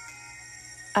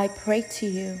I pray to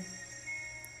you,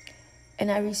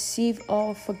 and I receive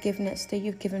all forgiveness that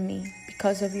you've given me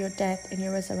because of your death and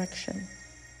your resurrection.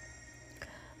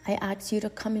 I ask you to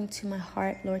come into my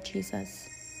heart, Lord Jesus,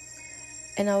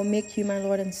 and I will make you my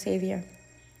Lord and Savior.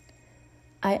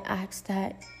 I ask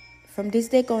that from this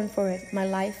day going forward, my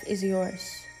life is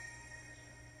yours.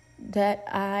 That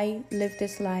I live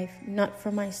this life not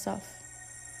for myself,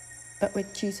 but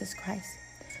with Jesus Christ,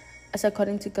 as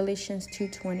according to Galatians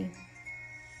 2:20.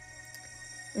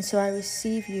 And so I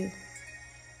receive you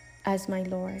as my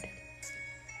Lord.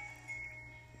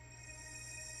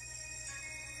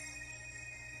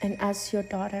 And as your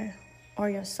daughter or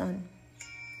your son.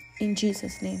 In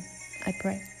Jesus' name, I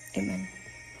pray. Amen.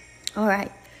 All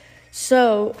right.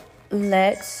 So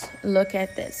let's look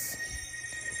at this.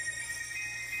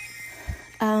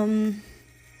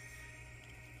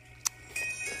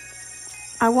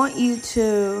 I want you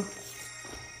to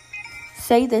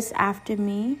say this after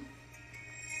me.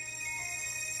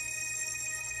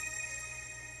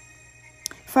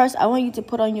 First, I want you to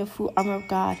put on your full armor of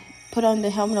God. Put on the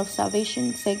helmet of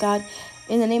salvation. Say, God,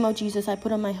 in the name of Jesus, I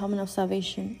put on my helmet of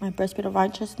salvation, my breastplate of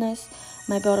righteousness,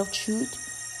 my belt of truth,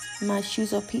 my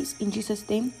shoes of peace. In Jesus'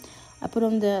 name, I put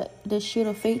on the shield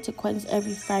of faith to quench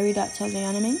every fiery dart of the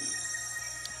enemy.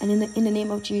 And in the name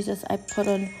of Jesus, I put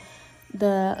on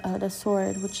the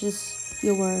sword, which is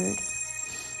your word,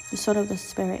 the sword of the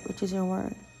Spirit, which is your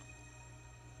word.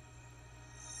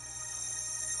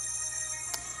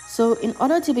 So in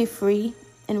order to be free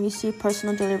and receive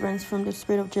personal deliverance from the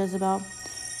spirit of Jezebel,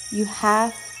 you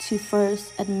have to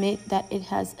first admit that it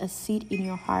has a seat in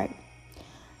your heart.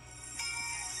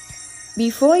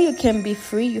 Before you can be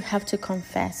free, you have to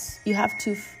confess. You have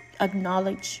to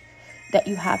acknowledge that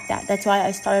you have that. That's why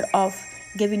I started off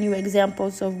giving you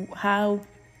examples of how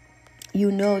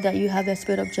you know that you have the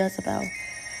spirit of Jezebel.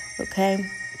 Okay?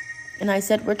 And I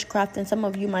said witchcraft, and some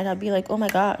of you might have been like, oh my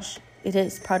gosh, it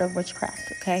is part of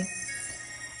witchcraft. Okay?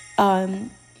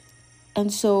 And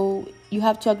so you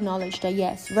have to acknowledge that,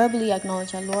 yes, verbally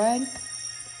acknowledge that, Lord,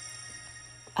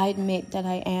 I admit that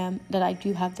I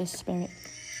do have this spirit.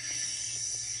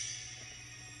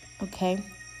 Okay?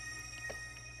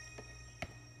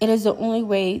 It is the only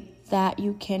way that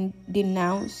you can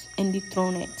denounce and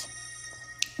dethrone it.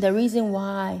 The reason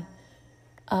why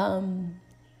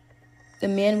the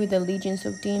man with the legions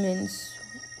of demons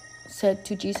said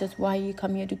to Jesus, "Why you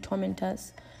come here to torment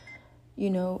us?"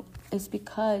 It's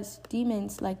because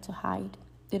demons like to hide.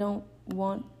 They don't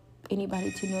want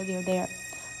anybody to know they're there.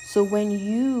 So when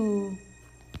you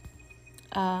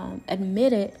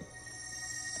admit it,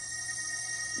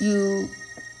 you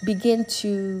begin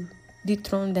to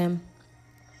dethrone them.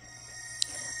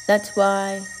 That's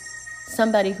why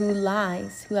somebody who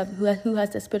lies, who has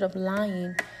the spirit of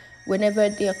lying, whenever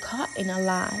they are caught in a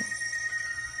lie,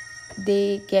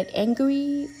 they get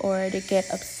angry or they get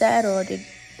upset or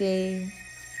they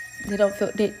don't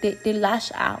feel, they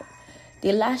lash out.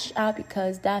 They lash out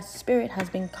because that spirit has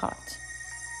been caught.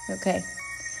 Okay?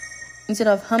 Instead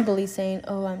of humbly saying,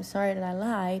 "Oh, I'm sorry that I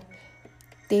lied,"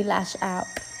 they lash out.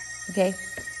 Okay?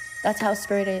 That's how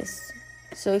spirit is.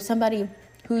 So if somebody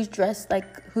who's dressed like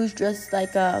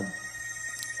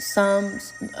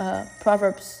Psalms,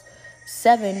 Proverbs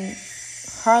 7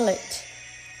 harlot,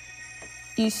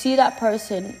 you see that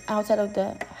person outside of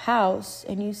the house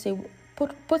and you say,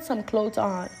 put some clothes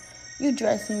on. You're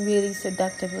dressing really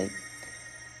seductively.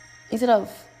 Instead of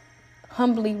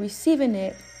humbly receiving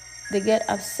it, they get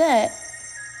upset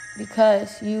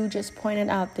because you just pointed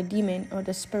out the demon or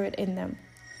the spirit in them.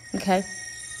 Okay?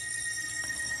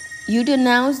 You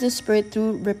denounce the spirit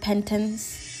through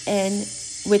repentance and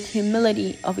with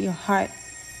humility of your heart,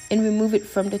 and remove it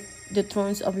from the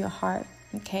thrones of your heart.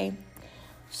 Okay?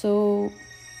 So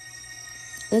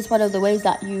this is one of the ways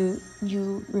that you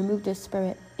remove the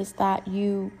spirit, is that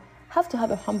you have to have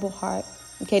a humble heart.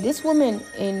 Okay, this woman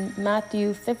in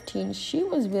Matthew 15, she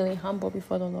was really humble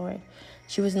before the Lord.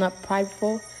 She was not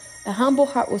prideful. A humble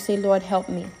heart will say, "Lord, help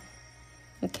me."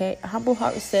 Okay, a humble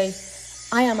heart will say,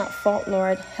 "I am at fault,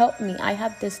 Lord, help me. I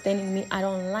have this thing in me. I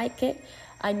don't like it.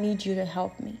 I need you to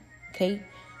help me." Okay,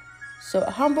 so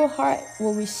a humble heart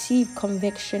will receive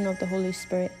conviction of the Holy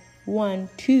Spirit. 1,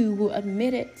 2, will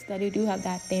admit it that they do have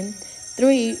that thing.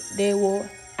 3, they will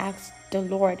ask the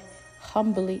Lord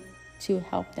humbly to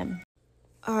help them.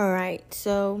 All right,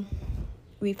 so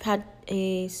we've had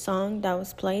a song that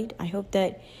was played. I hope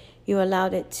that you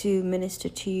allowed it to minister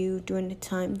to you during the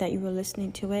time that you were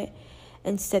listening to it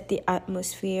and set the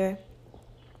atmosphere.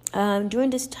 During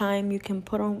this time, you can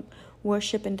put on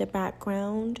worship in the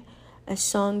background, a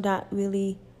song that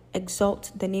really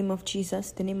exalts the name of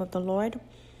Jesus, the name of the Lord.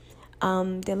 There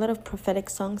are a lot of prophetic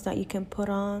songs that you can put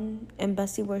on.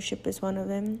 Embassy worship is one of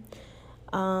them.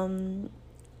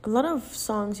 A lot of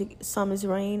songs, Psalm is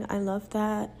Rain, I love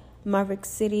that. Maverick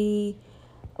City,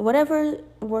 whatever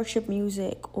worship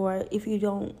music, or if you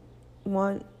don't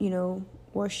want,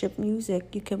 worship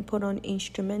music, you can put on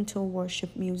instrumental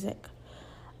worship music.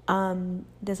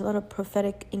 There's a lot of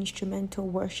prophetic instrumental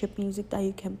worship music that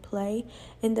you can play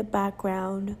in the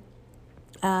background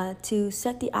to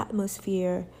set the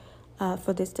atmosphere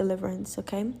for this deliverance,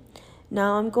 okay?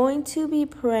 Now, I'm going to be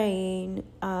praying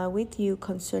with you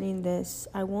concerning this.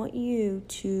 I want you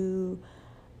to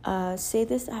say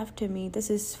this after me. This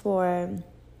is for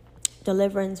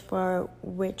deliverance for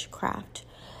witchcraft.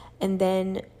 And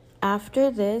then after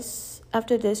this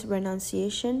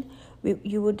renunciation,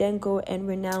 you will then go and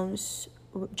renounce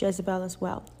Jezebel as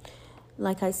well.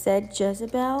 Like I said,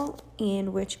 Jezebel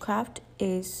and witchcraft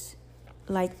is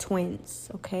like twins,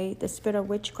 okay? The spirit of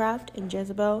witchcraft and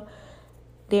Jezebel,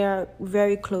 they are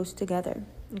very close together,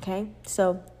 okay?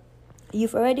 So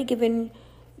you've already given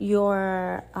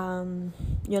your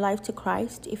life to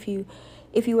Christ. If you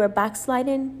were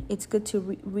backsliding, it's good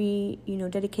to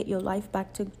dedicate your life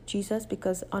back to Jesus,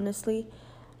 because honestly,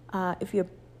 if you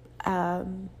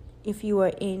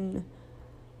are in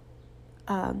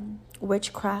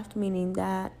witchcraft, meaning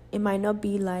that it might not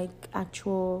be like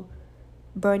actual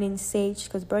burning sage,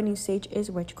 because burning sage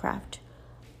is witchcraft.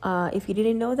 If you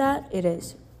didn't know that, it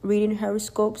is. Reading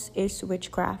horoscopes is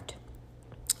witchcraft.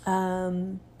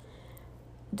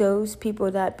 Those people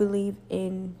that believe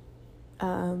in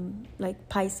like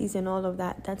Pisces and all of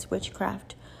that, that's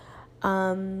witchcraft.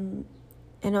 And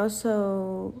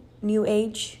also New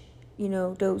Age,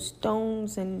 those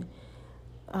stones and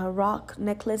rock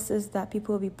necklaces that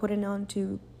people will be putting on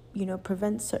to,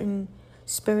 prevent certain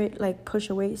spirit, like push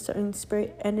away certain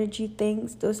spirit energy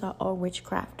things. Those are all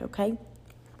witchcraft, okay?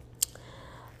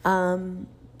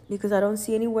 Because I don't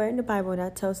see anywhere in the Bible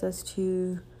that tells us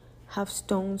to have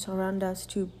stones around us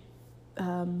to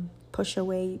push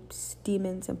away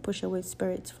demons and push away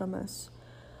spirits from us.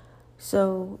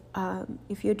 So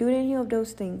if you're doing any of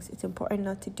those things, it's important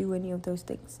not to do any of those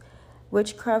things.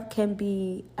 Witchcraft can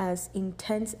be as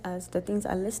intense as the things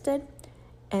I listed,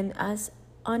 and as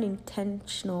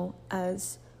unintentional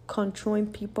as controlling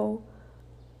people,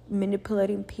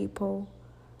 manipulating people,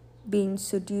 being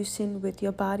seducing with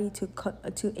your body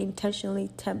to intentionally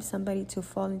tempt somebody to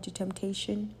fall into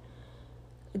temptation.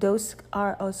 Those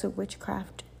are also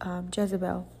witchcraft,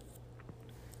 Jezebel,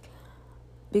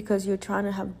 because you're trying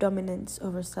to have dominance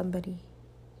over somebody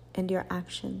and your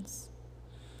actions.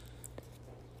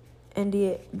 And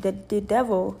the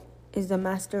devil is the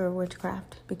master of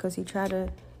witchcraft, because he tried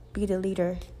to be the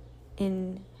leader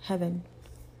in heaven,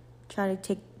 try to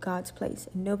take God's place,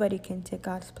 and nobody can take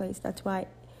God's place. That's why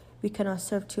we cannot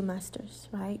serve two masters,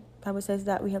 right? The Bible says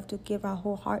that we have to give our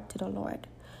whole heart to the Lord.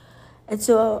 And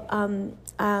so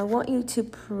I want you to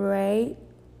pray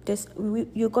this.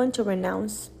 You're going to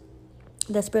renounce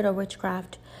the spirit of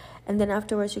witchcraft, and then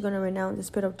afterwards you're going to renounce the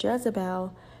spirit of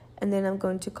Jezebel, and then I'm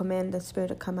going to command the spirit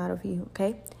to come out of you,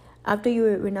 okay? After you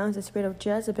renounce the spirit of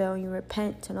Jezebel and you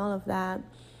repent and all of that,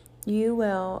 you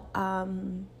will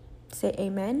say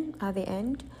amen at the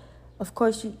end. Of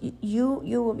course, you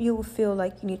will feel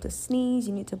like you need to sneeze,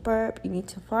 you need to burp, you need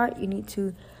to fart, you need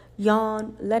to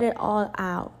yawn. Let it all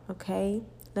out, okay?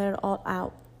 Let it all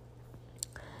out.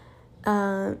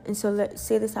 And so let's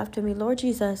say this after me. Lord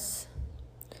Jesus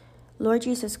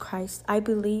Christ, I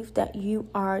believe that you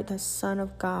are the Son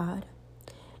of God,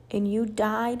 and you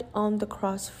died on the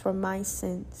cross for my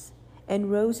sins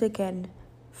and rose again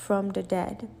from the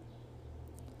dead.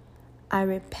 I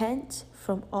repent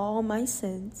from all my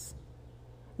sins,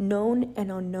 known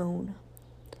and unknown.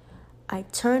 I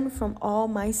turn from all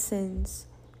my sins,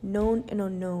 known and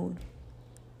unknown.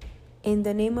 In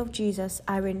the name of Jesus,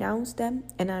 I renounce them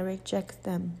and I reject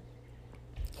them.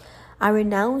 I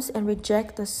renounce and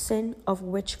reject the sin of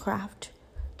witchcraft,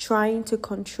 trying to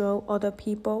control other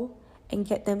people and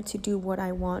get them to do what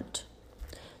I want,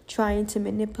 trying to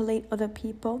manipulate other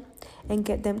people and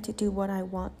get them to do what I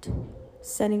want,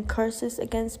 sending curses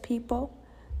against people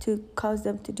to cause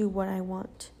them to do what I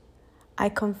want. I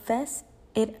confess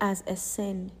it as a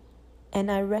sin,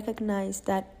 and I recognize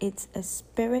that it's a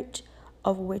spirit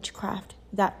of witchcraft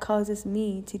that causes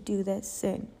me to do that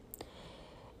sin.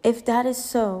 If that is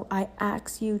so, I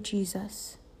ask you,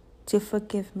 Jesus, to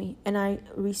forgive me, and I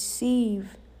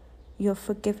receive your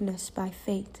forgiveness by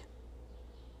faith.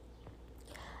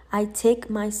 I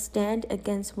take my stand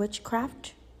against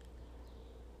witchcraft.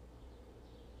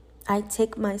 I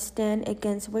take my stand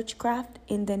against witchcraft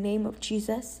in the name of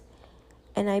Jesus,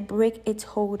 and I break its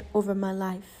hold over my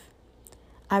life.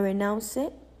 I renounce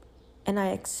it and I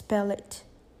expel it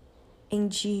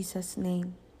in Jesus'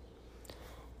 name.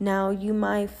 Now, you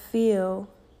might feel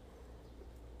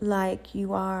like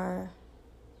you are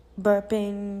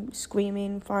burping,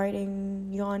 screaming,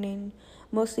 farting, yawning.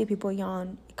 Mostly people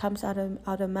yawn. It comes out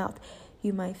of the mouth.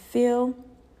 You might feel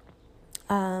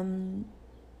some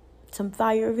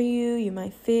fire over you. You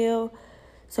might feel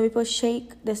some people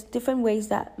shake. There's different ways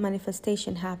that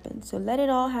manifestation happens. So let it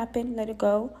all happen. Let it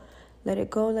go. Let it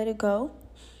go. Let it go.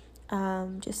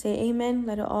 Just say amen.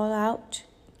 Let it all out.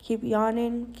 Keep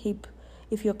yawning.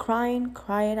 If you're crying,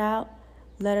 cry it out.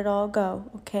 Let it all go,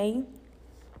 okay?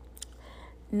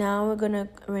 Now we're going to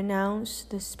renounce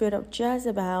the spirit of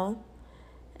Jezebel.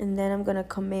 And then I'm going to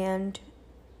command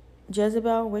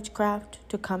Jezebel, witchcraft,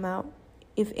 to come out.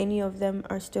 If any of them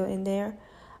are still in there,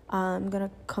 I'm going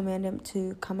to command them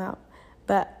to come out.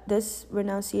 But this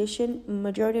renunciation,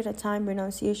 majority of the time,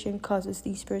 renunciation causes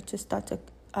these spirits to start to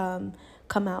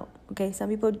come out. Okay, some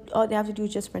people, all they have to do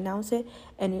is just renounce it,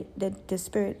 and the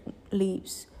spirit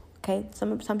leaves. Okay,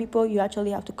 some people, you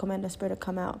actually have to command the spirit to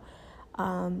come out.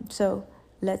 So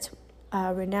let's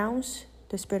renounce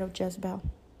the spirit of Jezebel.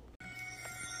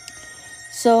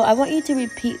 So I want you to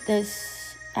repeat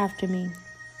this after me.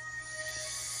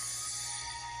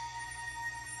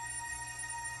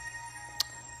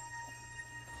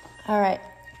 All right.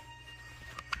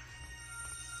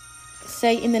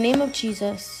 Say, in the name of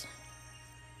Jesus,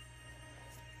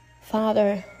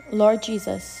 Father, Lord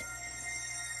Jesus,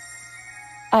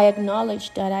 I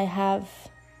acknowledge that I have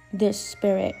this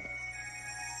spirit.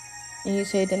 And you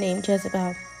say the name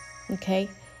Jezebel, okay,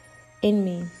 in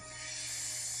me.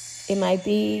 It might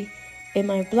be in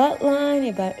my bloodline,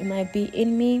 it might be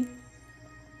in me,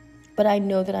 but I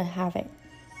know that I have it.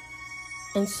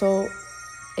 And so,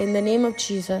 in the name of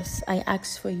Jesus, I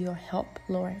ask for your help,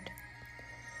 Lord.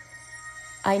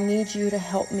 I need you to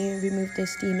help me remove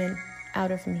this demon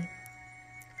out of me.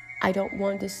 I don't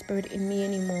want this spirit in me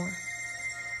anymore.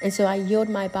 And so I yield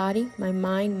my body, my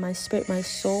mind, my spirit, my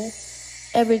soul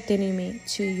everything in me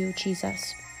to you,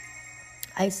 Jesus.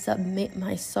 I submit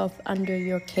myself under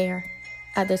your care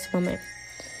at this moment.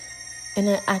 And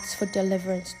I ask for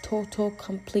deliverance, total,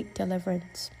 complete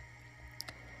deliverance.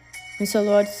 And so,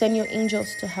 Lord, send your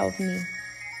angels to help me.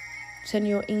 Send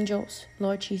your angels,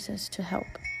 Lord Jesus, to help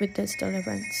with this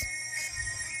deliverance.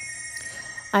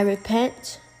 I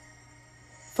repent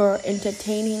for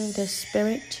entertaining the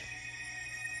spirit.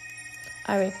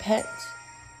 I repent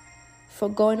for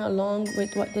going along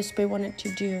with what the spirit wanted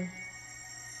to do.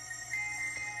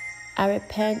 I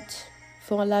repent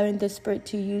for allowing the spirit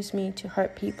to use me to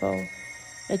hurt people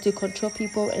and to control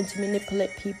people and to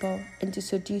manipulate people and to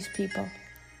seduce people.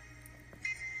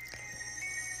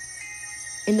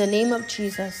 In the name of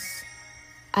Jesus,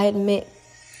 I admit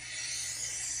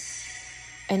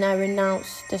and I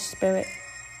renounce the spirit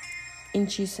in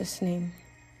Jesus' name.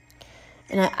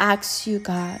 And I ask you,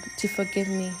 God, to forgive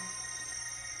me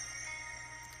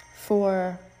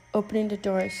for opening the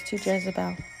doors to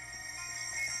Jezebel.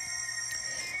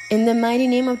 In the mighty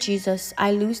name of Jesus,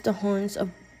 I loose the horns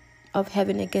of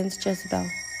heaven against Jezebel.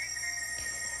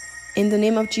 In the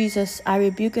name of Jesus, I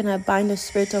rebuke and I bind the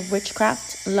spirit of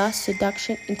witchcraft, lust,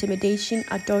 seduction, intimidation,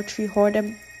 adultery,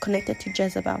 whoredom connected to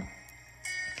Jezebel.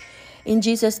 In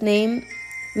Jesus' name,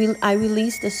 I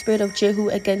release the spirit of Jehu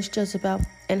against Jezebel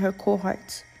and her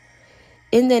cohorts.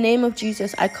 In the name of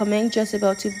Jesus, I command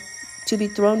Jezebel to be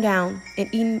thrown down and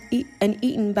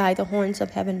eaten by the horns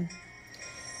of heaven.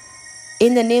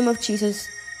 In the name of Jesus,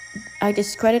 I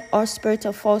discredit all spirits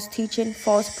of false teaching,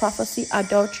 false prophecy,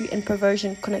 adultery, and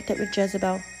perversion connected with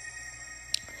Jezebel.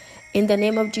 In the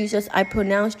name of Jesus, I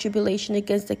pronounce tribulation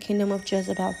against the kingdom of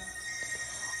Jezebel.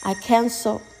 I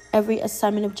cancel every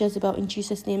assignment of Jezebel in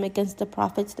Jesus' name against the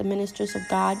prophets, the ministers of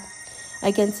God,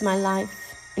 against my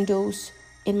life and those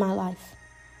in my life.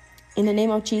 In the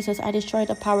name of Jesus, I destroy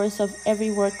the powers of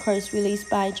every word curse released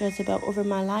by Jezebel over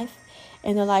my life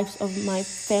and the lives of my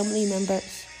family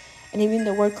members. And even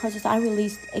the word curses I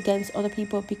released against other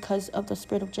people because of the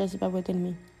spirit of Jezebel within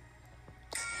me.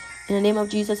 In the name of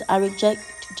Jesus, I reject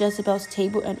Jezebel's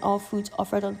table and all foods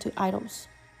offered unto idols.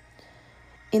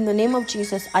 In the name of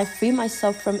Jesus, I free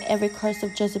myself from every curse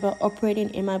of Jezebel operating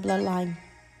in my bloodline.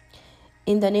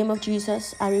 In the name of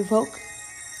Jesus, I revoke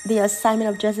the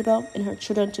assignment of Jezebel and her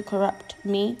children to corrupt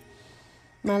me,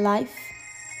 my life,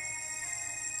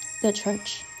 the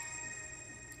church.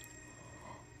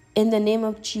 In the name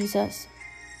of Jesus,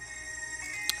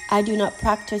 I do not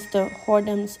practice the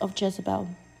whoredoms of Jezebel.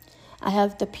 I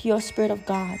have the pure spirit of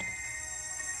God.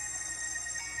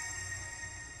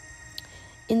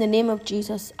 In the name of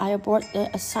Jesus, I abort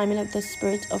the assignment of the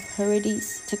spirit of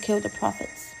Herodes to kill the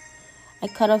prophets. I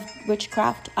cut off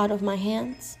witchcraft out of my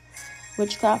hands,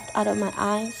 witchcraft out of my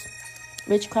eyes,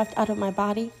 witchcraft out of my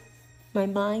body, my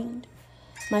mind,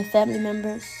 my family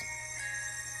members,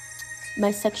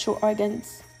 my sexual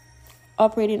organs,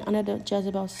 operating under the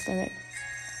Jezebel spirit.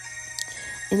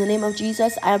 In the name of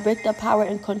Jesus, I break the power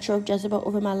and control of Jezebel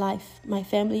over my life, my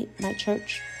family, my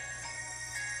church,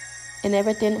 and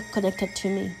everything connected to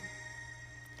me.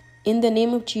 In the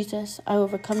name of Jesus, I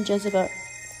overcome Jezebel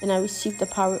and I receive the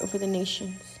power over the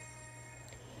nations.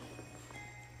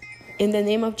 In the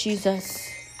name of Jesus,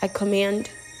 I command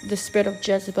the spirit of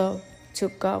Jezebel to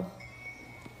go.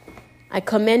 I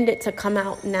command it to come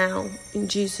out now in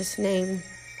Jesus' name.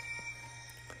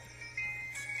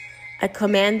 I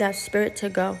command that spirit to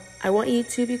go. I want you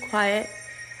to be quiet.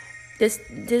 This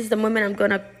is the moment I'm going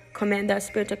to command that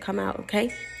spirit to come out,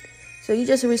 okay? So you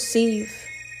just receive.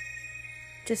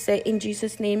 Just say, in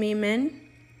Jesus' name, amen.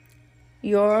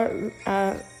 Your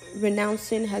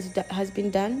renouncing has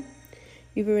been done.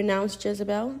 You've renounced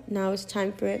Jezebel. Now it's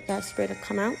time for that spirit to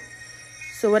come out.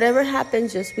 So whatever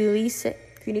happens, just release it.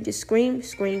 If you need to scream,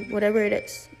 scream. Whatever it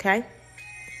is, okay?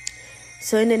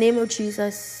 So in the name of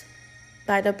Jesus,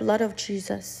 by the blood of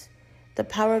Jesus, the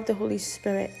power of the Holy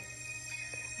Spirit,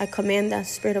 I command that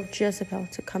spirit of Jezebel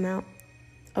to come out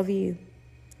of you.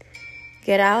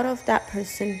 Get out of that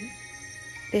person.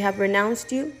 They have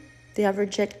renounced you. They have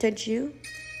rejected you.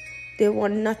 They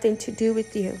want nothing to do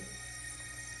with you.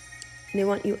 They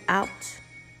want you out.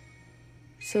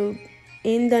 So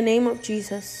in the name of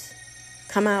Jesus,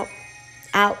 come out,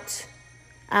 out,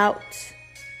 out,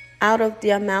 out of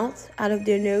their mouth, out of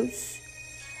their nose,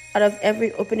 out of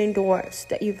every opening doors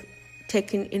that you've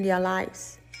taken in their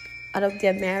lives, out of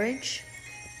their marriage,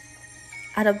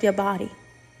 out of their body.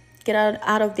 Get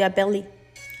out of their belly,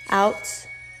 out,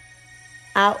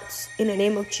 out in the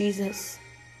name of Jesus.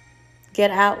 Get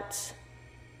out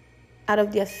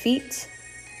of their feet,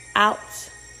 out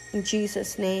in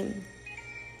Jesus' name.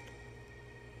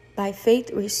 By faith,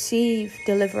 receive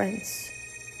deliverance.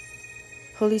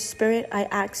 Holy Spirit, I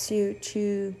ask you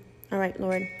to, all right,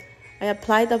 Lord, I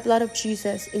apply the blood of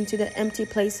Jesus into the empty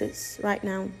places right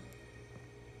now.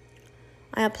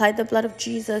 I apply the blood of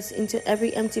Jesus into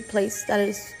every empty place that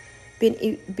is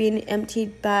being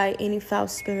emptied by any foul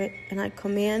spirit. And I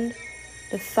command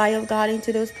the fire of God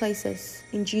into those places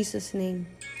in Jesus' name.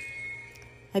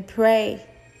 I pray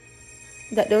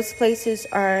that those places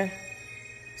are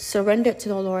surrendered to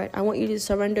the Lord. I want you to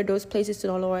surrender those places to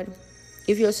the Lord.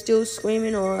 If you're still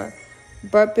screaming or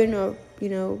burping or,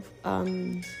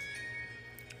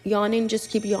 yawning, just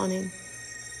keep yawning.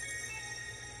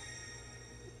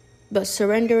 But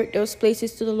surrender those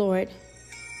places to the Lord.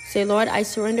 Say, Lord, I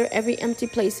surrender every empty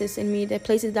places in me, the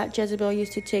places that Jezebel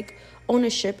used to take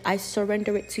ownership. I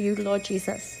surrender it to you, Lord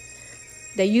Jesus.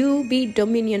 That you be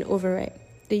dominion over it.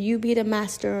 That you be the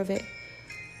master of it.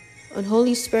 And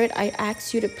Holy Spirit, I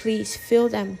ask you to please fill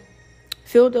them.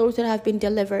 Fill those that have been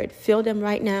delivered. Fill them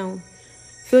right now.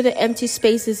 Fill the empty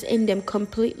spaces in them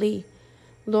completely.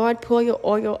 Lord, pour your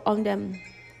oil on them.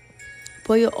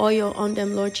 Pour your oil on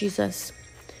them, Lord Jesus.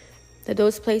 That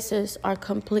those places are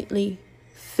completely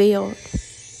filled.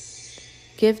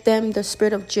 Give them the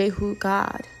spirit of Jehu,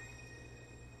 God.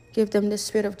 Give them the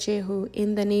spirit of Jehu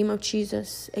in the name of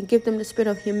Jesus. And give them the spirit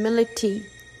of humility.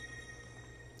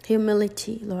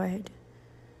 Humility, Lord.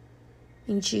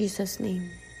 In Jesus' name.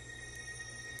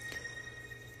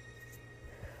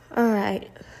 All right.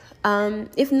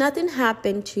 If nothing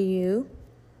happened to you,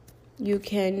 you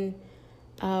can,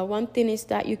 one thing is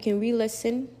that you can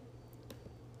re-listen.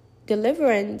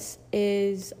 Deliverance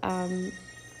is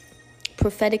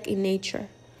prophetic in nature,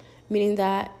 meaning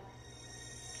that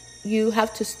you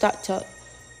have to start to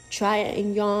try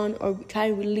and yawn or try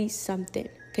and release something,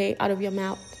 okay, out of your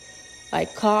mouth,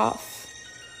 like cough,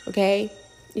 okay?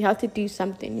 You have to do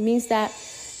something. It means that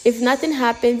if nothing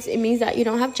happens, it means that you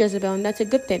don't have Jezebel, and that's a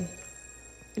good thing,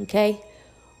 okay?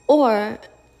 Or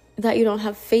that you don't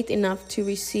have faith enough to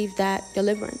receive that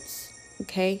deliverance,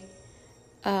 okay?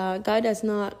 God does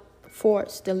not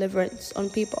force deliverance on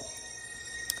people.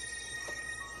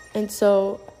 And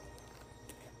so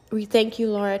we thank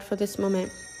you, Lord, for this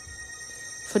moment,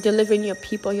 for delivering your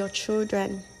people, your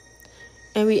children.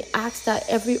 And we ask that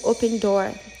every open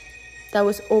door that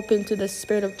was open to the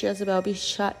spirit of Jezebel be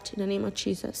shut in the name of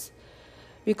Jesus.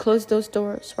 We close those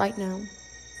doors right now.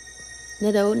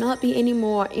 That there will not be any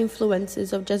more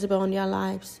influences of Jezebel on their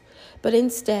lives, but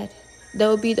instead there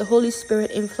will be the Holy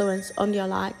Spirit influence on their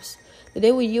lives. That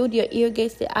they will yield their ear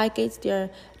gates, their eye gates, their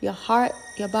heart,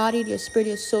 their body, their spirit,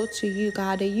 their soul to you,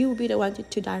 God. That you will be the one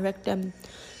to direct them,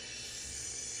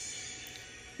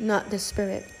 not the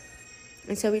spirit.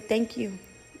 And so we thank you.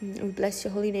 And we bless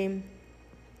your holy name.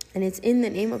 And it's in the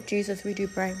name of Jesus we do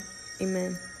pray.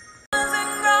 Amen.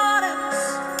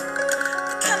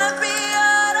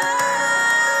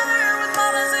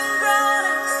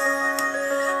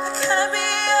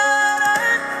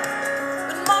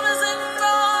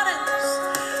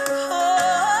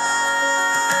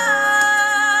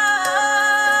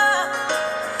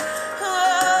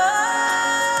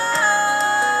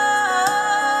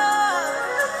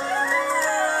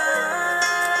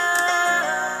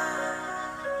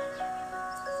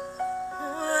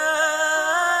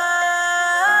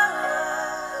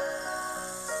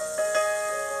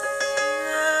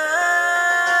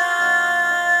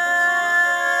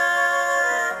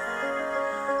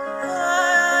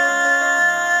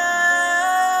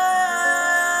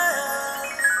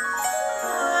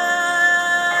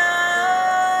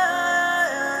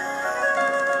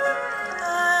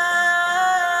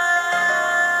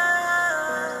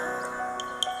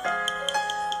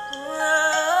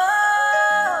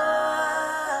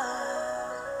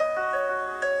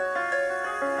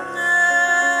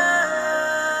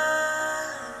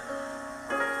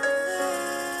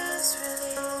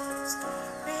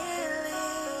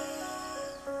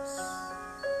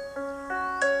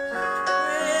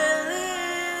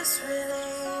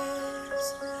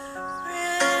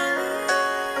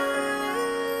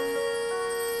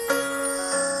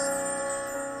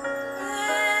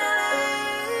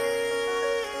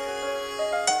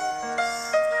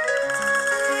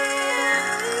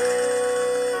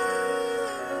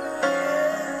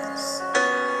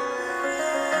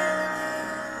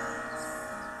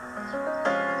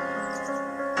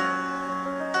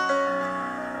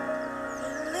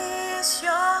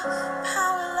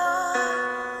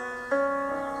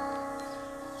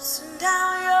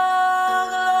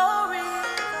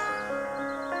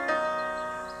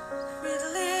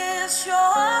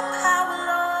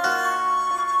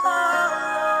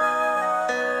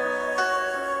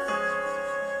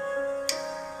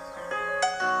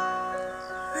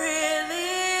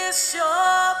 Release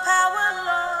your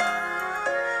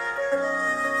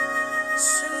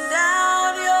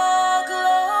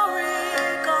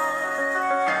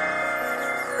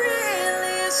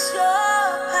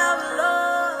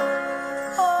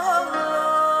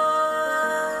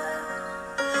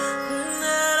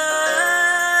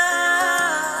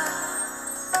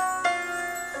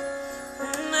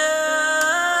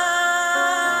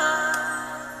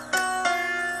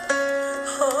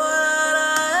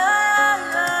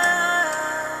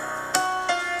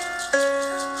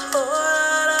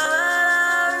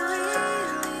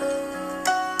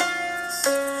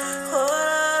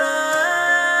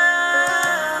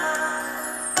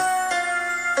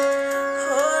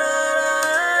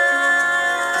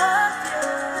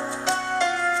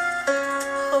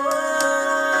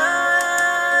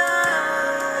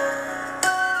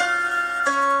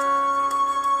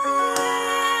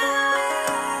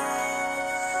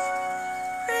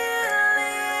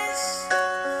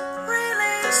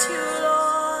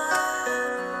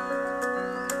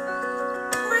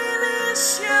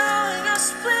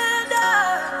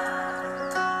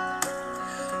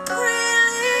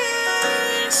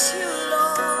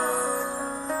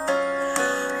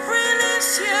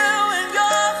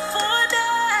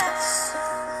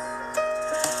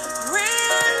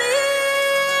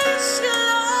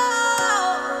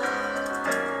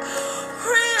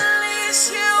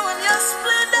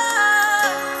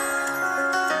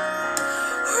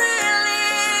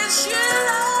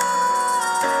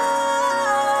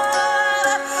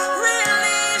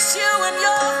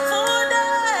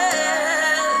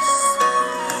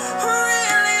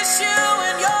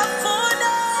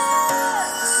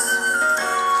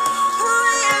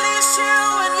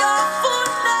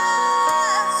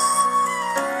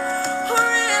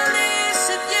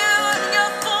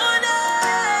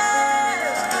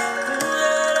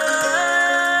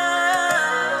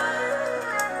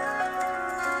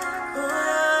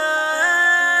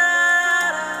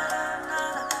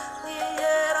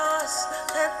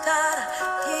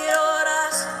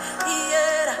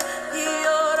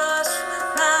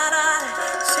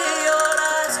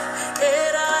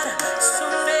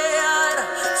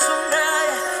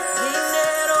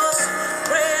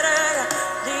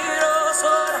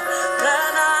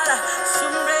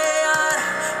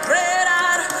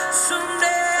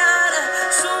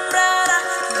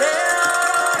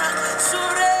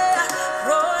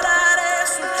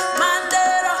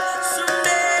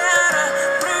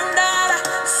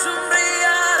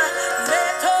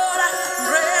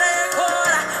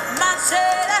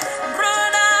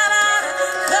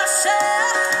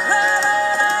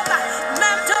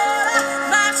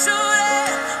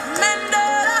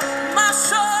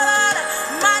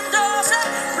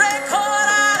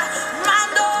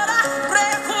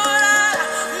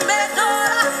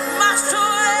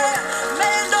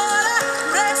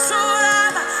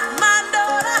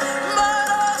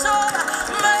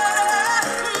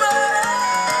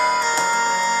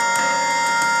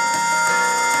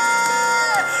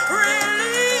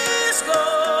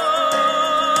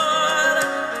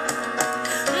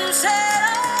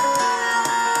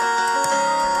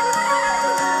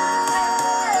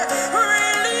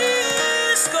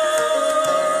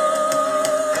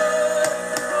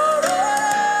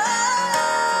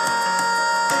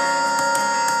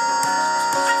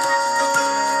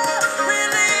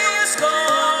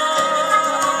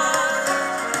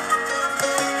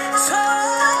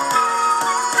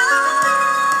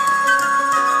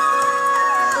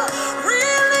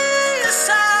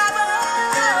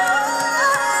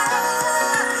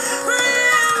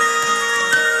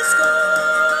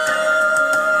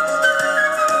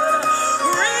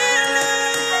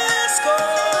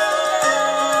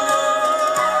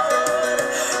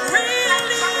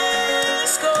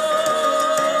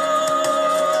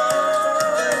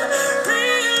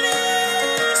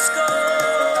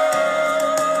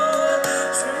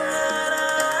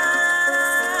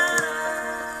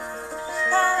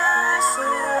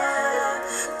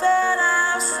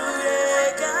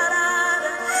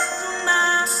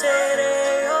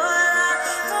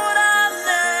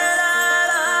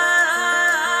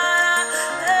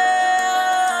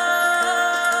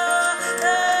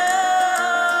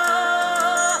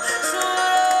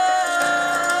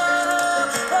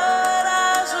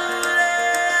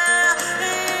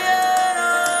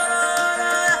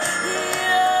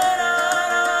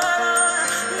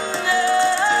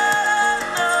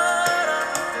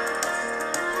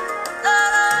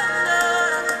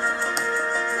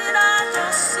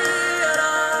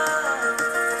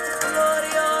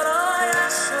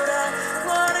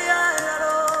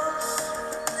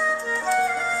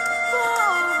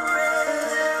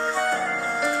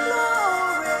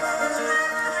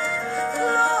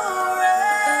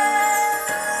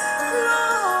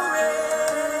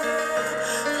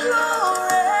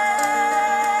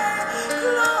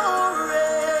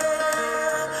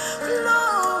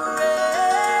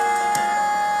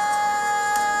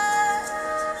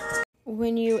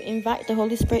when you invite the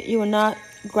Holy Spirit, you will not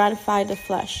gratify the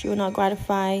flesh. You will not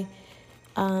gratify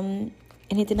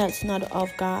anything that's not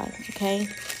of God. Okay,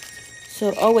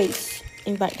 so always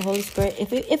invite the Holy Spirit.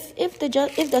 If the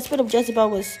spirit of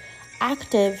Jezebel was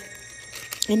active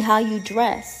in how you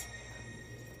dress,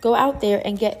 go out there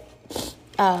and get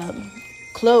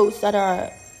clothes that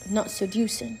are not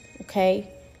seducing. Okay,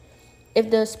 if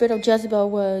the spirit of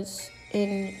Jezebel was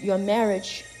in your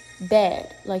marriage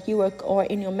bed, like you were, or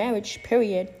in your marriage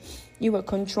period, you were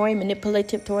controlling,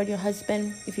 manipulative toward your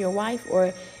husband, if you're a wife,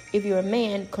 or if you're a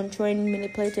man, controlling,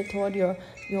 manipulative toward your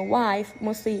wife.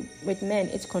 Mostly with men,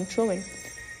 it's controlling.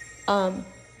 Ask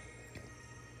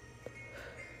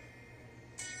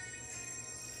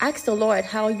the Lord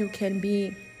how you can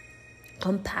be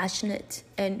compassionate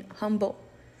and humble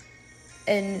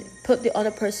and put the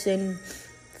other person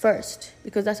first,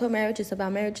 because that's what marriage is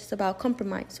about. Marriage is about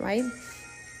compromise, right?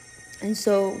 And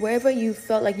so wherever you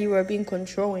felt like you were being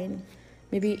controlling,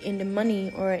 maybe in the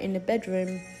money or in the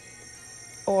bedroom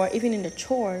or even in the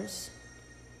chores,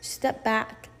 step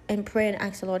back and pray and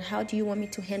ask the Lord, how do you want me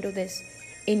to handle this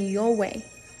in your way?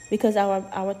 Because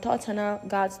our thoughts are not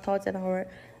God's thoughts, and our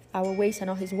ways are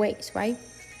not his ways, right?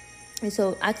 And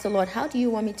so ask the Lord, how do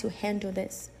you want me to handle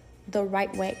this the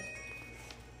right way?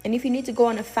 And if you need to go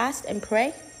on a fast and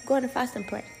pray, go on a fast and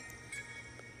pray.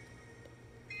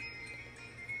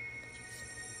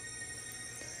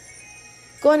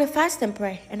 Go on a fast and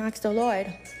pray and ask the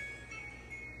Lord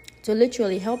to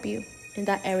literally help you in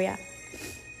that area.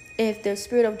 If the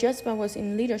spirit of Jezebel was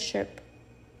in leadership,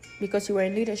 because you were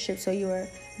in leadership, so you were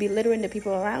belittling the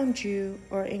people around you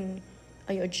or in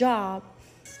your job,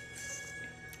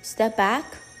 step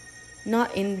back,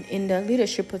 not in the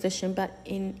leadership position, but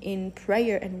in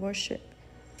prayer and worship,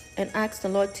 and ask the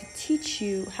Lord to teach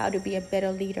you how to be a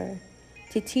better leader,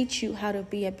 to teach you how to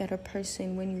be a better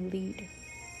person when you lead.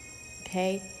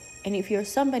 Okay? And if you're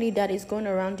somebody that is going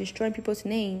around destroying people's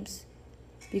names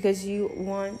because you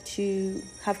want to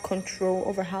have control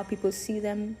over how people see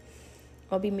them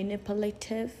or be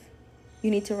manipulative,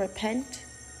 you need to repent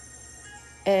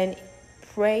and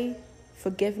pray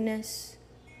forgiveness.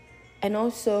 And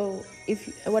also,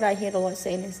 what I hear the Lord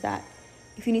saying is that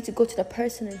if you need to go to the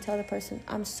person and tell the person,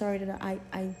 I'm sorry that I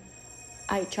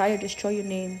try to destroy your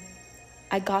name.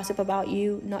 I gossip about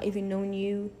you, not even knowing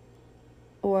you.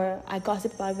 Or I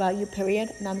gossip about you,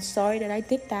 period. And I'm sorry that I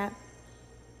did that.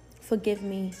 Forgive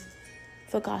me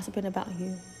for gossiping about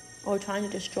you or trying to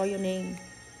destroy your name.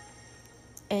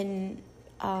 And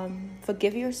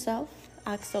forgive yourself.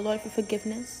 Ask the Lord for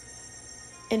forgiveness.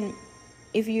 And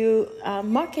if you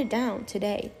mark it down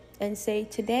today and say,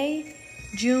 today,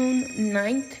 June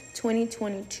 9th,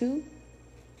 2022,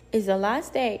 is the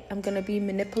last day I'm going to be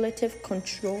manipulative,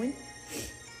 controlling.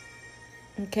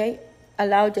 Okay?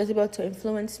 Allow Jezebel to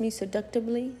influence me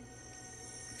seductively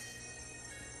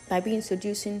by being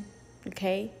seducing.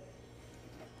 Okay?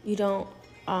 You don't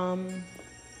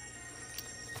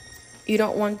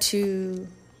want to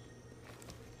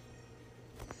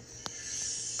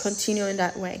continue in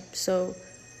that way. So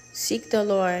seek the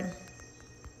Lord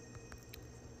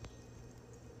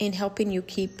in helping you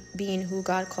keep being who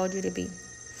God called you to be.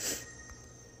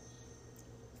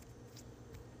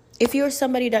 If you're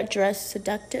somebody that dressed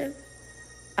seductive,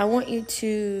 I want you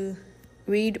to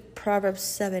read Proverbs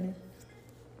 7.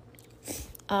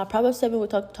 Proverbs 7 will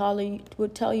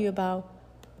tell you about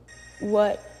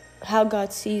how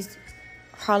God sees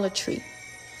harlotry,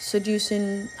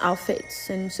 seducing outfits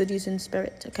and seducing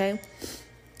spirits, okay?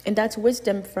 And that's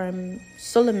wisdom from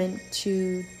Solomon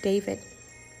to David,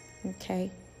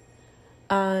 okay?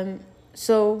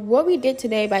 So what we did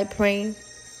today by praying,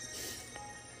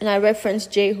 and I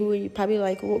referenced Jehu, you're probably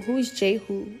like, well, who is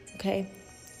Jehu, okay?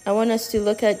 I want us to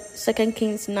look at 2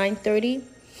 Kings 9:30.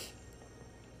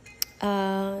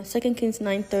 2 Kings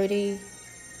 9:30.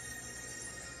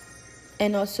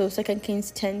 And also 2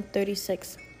 Kings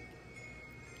 10:36.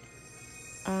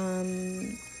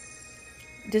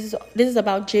 This is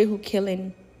about Jehu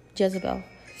killing Jezebel.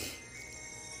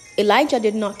 Elijah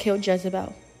did not kill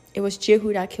Jezebel. It was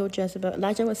Jehu that killed Jezebel.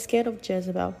 Elijah was scared of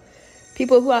Jezebel.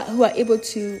 People who are able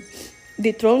to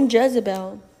dethrone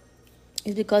Jezebel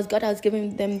is because God has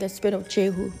given them the spirit of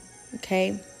Jehu.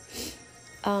 Okay?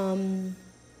 And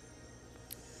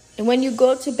when you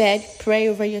go to bed, pray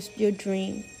over your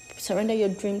dream. Surrender your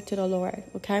dream to the Lord.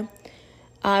 Okay?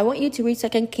 I want you to read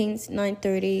 2 Kings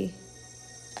 9:30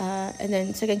 and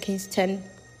then 2 Kings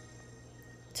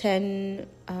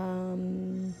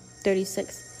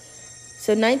 10:36.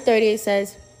 So 9:30 it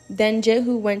says, Then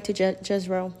Jehu went to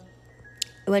Jezreel.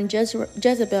 When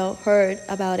Jezebel heard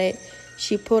about it,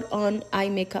 she put on eye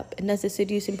makeup, and that's the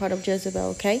seducing part of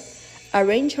Jezebel, okay?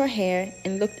 arranged her hair,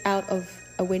 and looked out of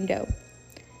a window.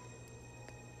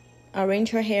 Arrange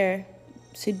her hair,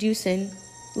 seducing,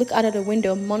 look out of the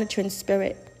window, monitoring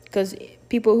spirit. Because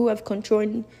people who have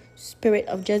controlling spirit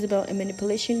of Jezebel and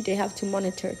manipulation, they have to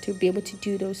monitor to be able to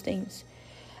do those things.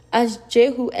 As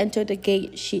Jehu entered the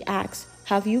gate, she asked,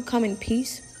 "Have you come in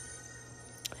peace?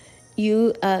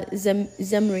 You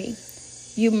Zimri,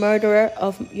 you murderer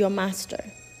of your master."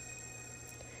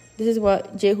 This is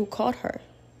what Jehu called her.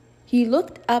 He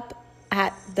looked up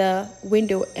at the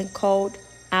window and called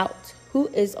out, "Who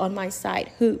is on my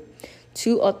side? Who?"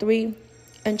 2 or 3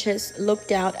 inches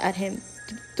looked out at him.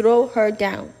 "Throw her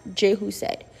down," Jehu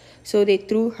said. So they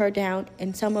threw her down,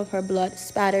 and some of her blood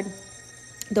spattered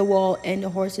the wall and the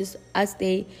horses as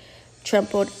they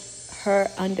trampled her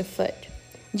underfoot.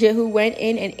 Jehu went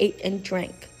in and ate and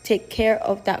drank. "Take care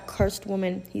of that cursed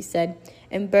woman," he said,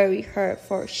 "and bury her,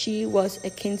 for she was a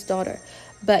king's daughter."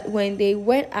 But when they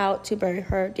went out to bury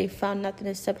her, they found nothing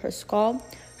except her skull,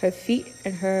 her feet,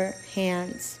 and her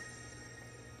hands.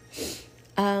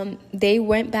 They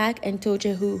went back and told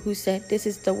Jehu, who said, "This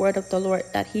is the word of the Lord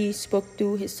that he spoke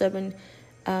through his servant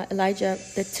Elijah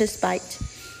the Tishbite.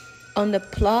 On the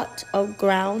plot of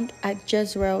ground at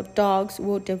Jezreel, dogs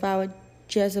will devour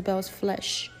Jezebel's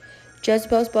flesh.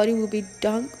 Jezebel's body will be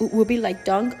like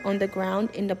dung on the ground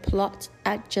in the plot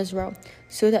at Jezreel,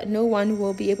 so that no one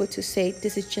will be able to say,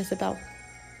 'This is Jezebel.'"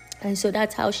 And so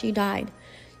that's how she died.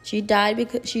 She died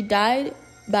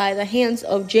by the hands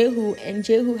of Jehu, and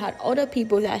Jehu had other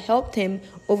people that helped him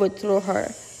overthrow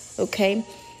her. Okay?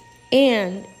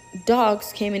 And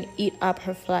dogs came and eat up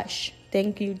her flesh.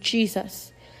 Thank you,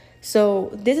 Jesus.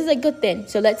 So this is a good thing.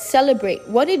 So let's celebrate.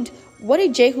 What did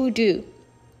Jehu do?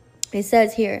 It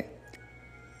says here,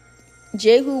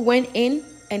 Jehu went in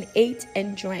and ate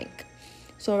and drank.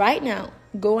 So right now,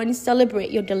 go and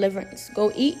celebrate your deliverance.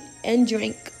 Go eat and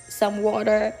drink some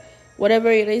water,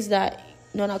 whatever it is that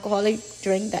non-alcoholic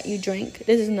drink that you drink.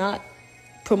 This is not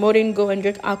promoting go and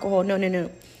drink alcohol. No.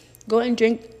 Go and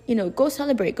drink, go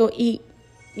celebrate, go eat,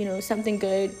 something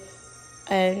good,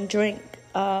 and drink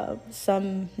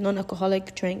some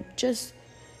non-alcoholic drink. Just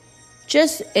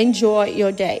enjoy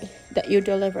your day that you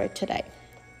delivered today.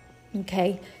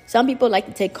 Okay? Some people like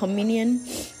to take communion.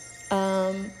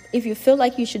 If you feel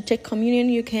like you should take communion,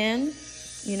 you can.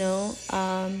 You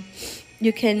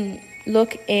can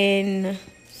look in,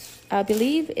 I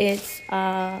believe it's,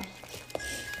 let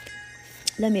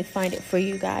me find it for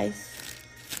you guys.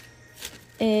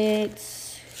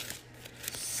 It's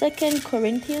 2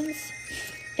 Corinthians,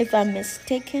 if I'm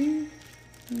mistaken.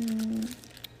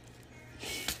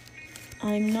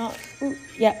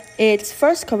 It's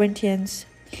 1 Corinthians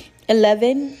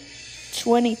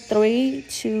 11:23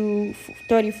 to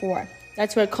 34.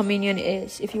 That's where communion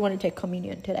is, if you want to take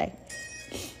communion today.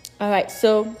 All right,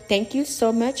 so thank you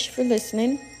so much for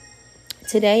listening.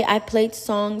 Today I played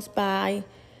songs by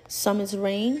Summer's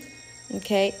Rain,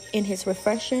 okay, in his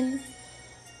refreshing,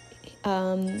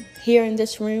 here in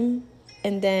this room.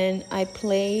 And then I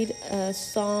played a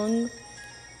song,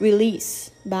 Release,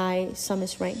 by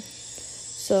Summer's Rain.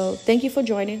 So thank you for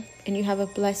joining, and you have a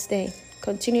blessed day.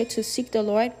 Continue to seek the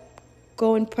Lord.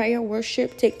 Go in prayer,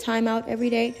 worship. Take time out every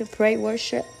day to pray,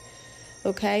 worship.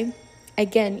 Okay?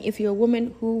 Again, if you're a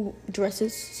woman who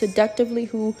dresses seductively,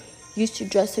 who used to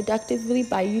dress seductively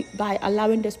by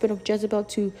allowing the spirit of Jezebel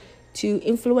to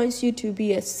influence you to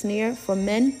be a snare for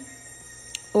men,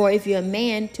 or if you're a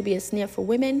man, to be a snare for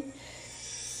women,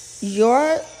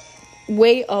 your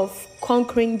way of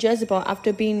conquering Jezebel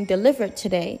after being delivered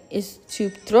today is to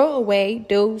throw away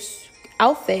those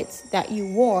outfits that you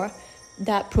wore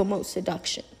that promote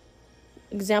seduction.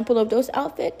 Example of those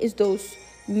outfits is those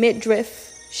midriff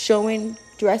showing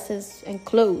dresses and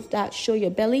clothes that show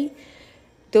your belly.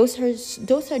 Those are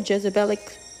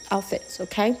Jezebelic outfits,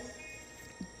 okay?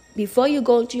 Before you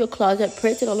go into your closet,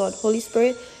 pray to the Lord. Holy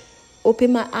Spirit,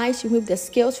 open my eyes, remove the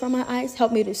scales from my eyes.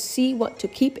 Help me to see what to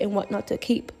keep and what not to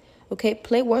keep. Okay,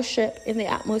 play worship in the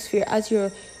atmosphere as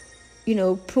you're,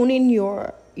 pruning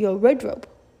your wardrobe.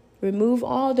 Remove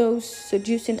all those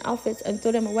seducing outfits and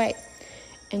throw them away.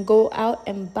 And go out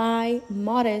and buy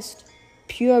modest,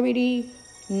 purity,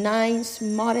 nice,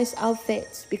 modest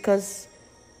outfits. Because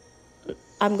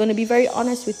I'm going to be very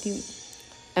honest with you.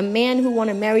 A man who want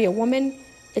to marry a woman,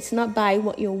 it's not by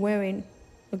what you're wearing,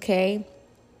 okay?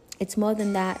 It's more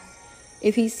than that.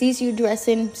 If he sees you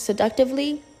dressing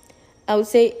seductively, I would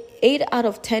say 8 out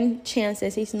of 10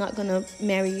 chances he's not going to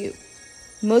marry you.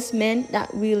 Most men that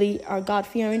really are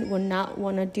God-fearing will not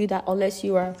want to do that unless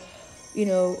you are,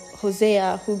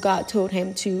 Hosea, who God told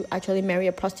him to actually marry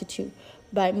a prostitute.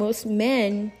 But most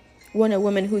men want a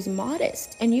woman who's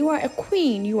modest. And you are a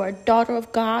queen. You are a daughter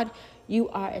of God. You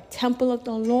are a temple of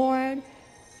the Lord.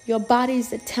 Your body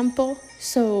is a temple.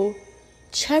 So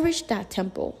cherish that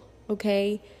temple,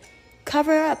 okay?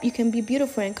 Cover up. You can be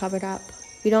beautiful and covered up.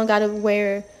 You don't got to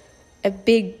wear a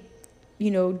big,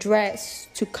 dress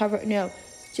to cover. No,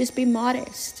 just be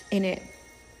modest in it.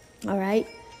 All right?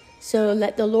 So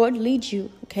let the Lord lead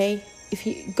you, okay? If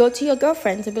you go to your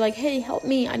girlfriends and be like, hey, help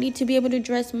me. I need to be able to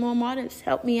dress more modest.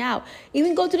 Help me out.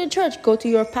 Even go to the church. Go to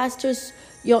your pastor's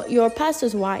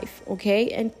wife, okay?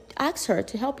 And ask her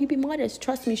to help you be modest.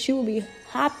 Trust me, she will be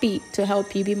happy to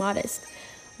help you be modest,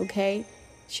 okay?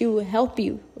 She will help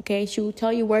you, okay? She will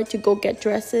tell you where to go get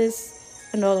dresses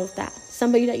and all of that.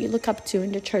 Somebody that you look up to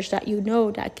in the church that you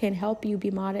know that can help you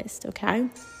be modest, okay?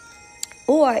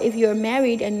 Or if you're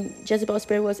married and Jezebel's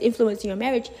spirit was influencing your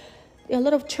marriage, there are a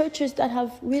lot of churches that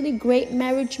have really great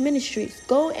marriage ministries.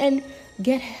 Go and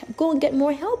get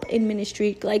more help in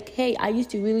ministry. Like, hey, I used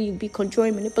to really be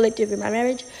controlling, manipulative in my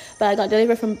marriage, but I got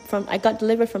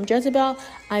delivered from Jezebel.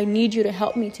 I need you to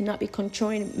help me to not be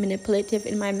controlling, manipulative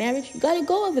in my marriage. You got to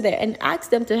go over there and ask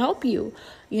them to help you.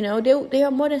 They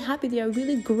are more than happy. They are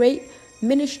really great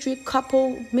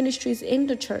couple ministries in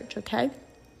the church, okay?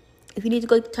 If you need to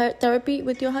go to therapy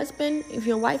with your husband, if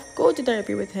your wife, go to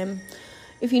therapy with him.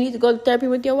 If you need to go to therapy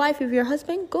with your wife, if your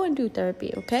husband, go and do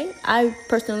therapy, okay? I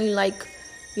personally like,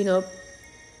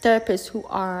 therapists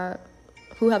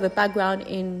who have a background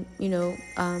in,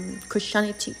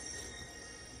 Christianity.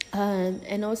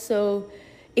 And also,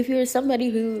 if you're somebody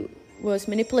who was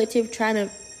manipulative, trying to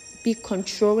be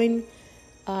controlling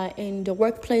in the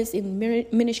workplace, in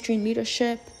ministry and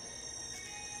leadership,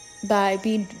 by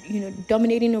being,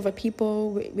 dominating over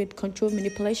people with control,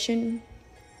 manipulation,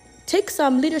 take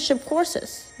some leadership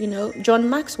courses. John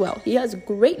Maxwell, he has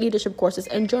great leadership courses.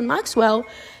 And John Maxwell,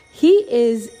 he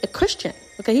is a Christian.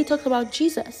 Okay, he talks about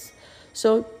Jesus.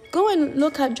 So go and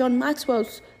look at John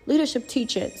Maxwell's leadership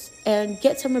teachings and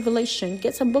get some revelation,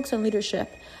 get some books on leadership,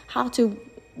 how to,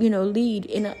 lead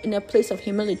in a place of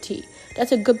humility.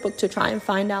 That's a good book to try and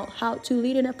find out how to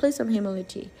lead in a place of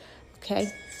humility.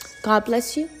 Okay, God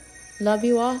bless you. Love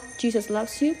you all. Jesus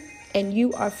loves you. And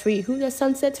you are free. Who the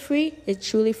Son sets free is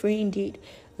truly free indeed.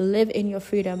 Live in your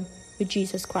freedom with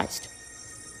Jesus Christ.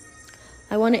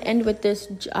 I want to end with this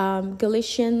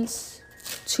Galatians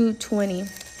 2:20.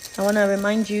 I want to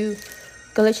remind you,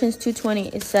 Galatians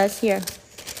 2:20, it says here,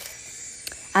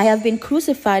 I have been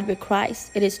crucified with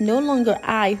Christ. It is no longer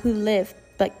I who live,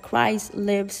 but Christ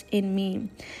lives in me.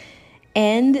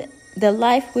 And the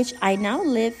life which I now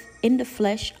live in the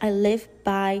flesh, I live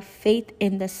by faith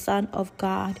in the Son of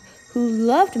God, who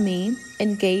loved me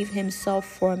and gave himself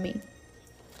for me.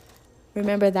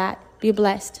 Remember that. Be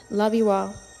blessed. Love you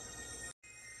all.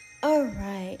 All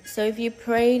right. So if you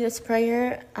pray this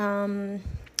prayer,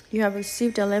 you have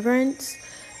received deliverance.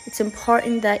 It's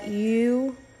important that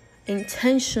you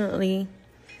intentionally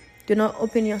do not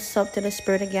open yourself to the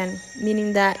Spirit again,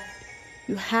 meaning that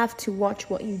you have to watch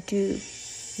what you do.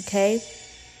 Okay?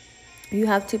 You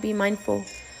have to be mindful.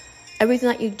 Everything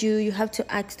that you do, you have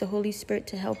to ask the Holy Spirit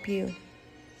to help you.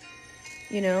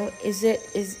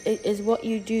 Is what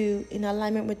you do in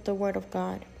alignment with the Word of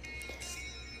God?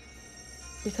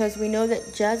 Because we know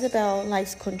that Jezebel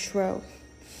likes control.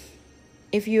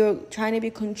 If you're trying to be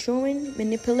controlling,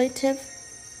 manipulative,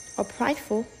 or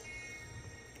prideful,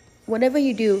 whatever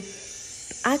you do,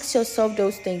 ask yourself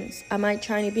those things. Am I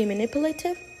trying to be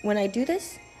manipulative when I do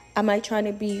this? Am I trying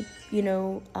to be,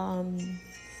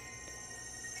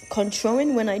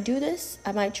 controlling when I do this?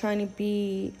 Am I trying to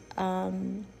be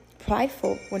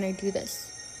prideful when I do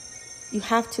this? You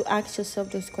have to ask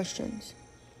yourself those questions.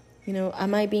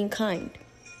 Am I being kind?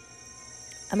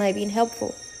 Am I being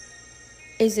helpful?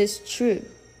 Is this true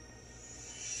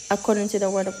according to the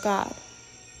Word of God?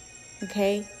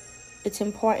 Okay? It's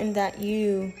important that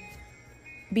you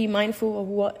be mindful of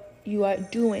what you are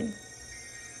doing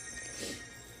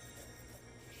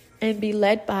and be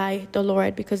led by the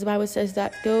Lord, because the Bible says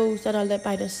that those that are led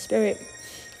by the Spirit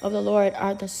of the Lord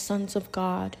are the sons of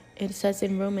God. It says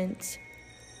in Romans.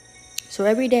 So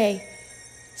every day,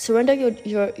 surrender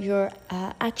your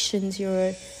actions,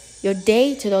 your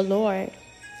day to the Lord,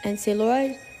 and say,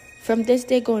 Lord, from this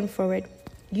day going forward,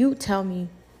 you tell me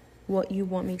what you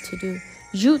want me to do.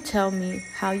 You tell me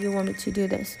how you want me to do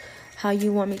this, how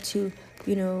you want me to,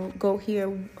 go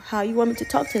here, how you want me to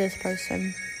talk to this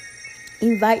person.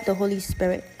 Invite the Holy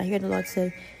Spirit. I hear the Lord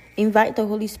say, invite the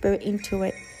Holy Spirit into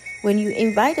it. When you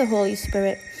invite the Holy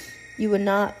Spirit, you will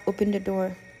not open the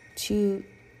door to,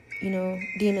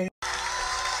 demons.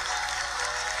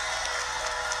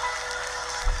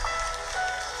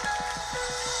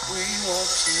 We want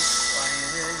to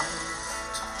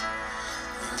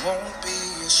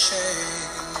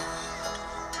shame.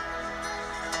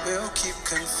 We'll keep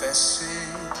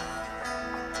confessing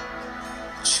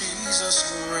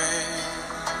Jesus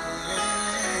reigns.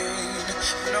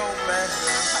 No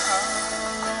matter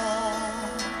how long,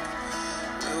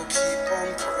 we'll keep on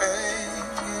praying.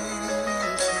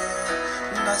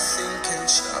 Nothing can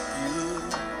stop you.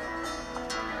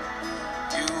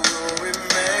 You will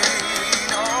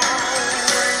remain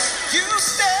always. You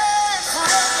stand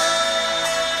forever.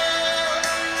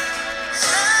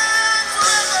 Stand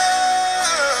forever.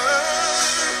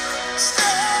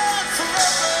 Stand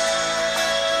forever.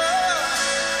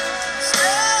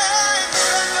 Stand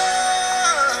forever.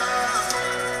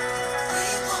 We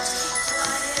won't keep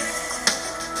quiet.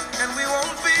 And we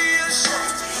won't be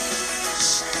ashamed.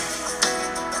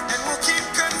 And we'll keep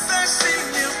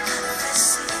confessing you.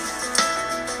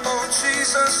 Oh,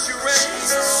 Jesus, you reign.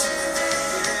 Yes.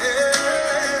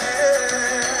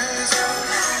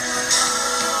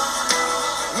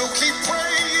 We'll keep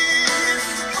praying.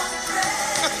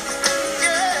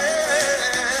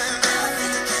 Yeah.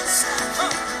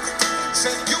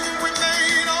 Said you will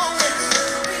remain always.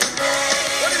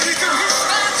 What did he do? He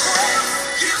stands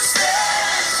forever. You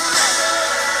stand forever.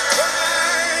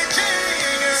 My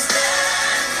King is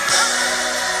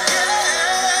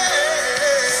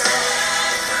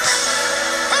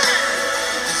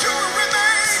you will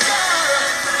remain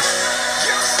God.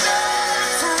 You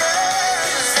stand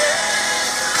forever.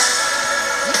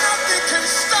 Nothing can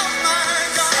stop my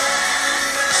God.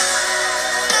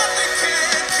 Nothing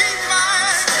can keep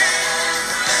my King.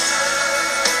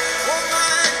 Oh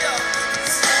my God.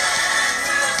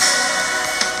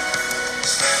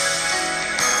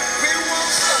 We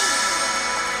won't stop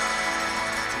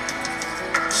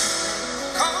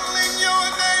calling your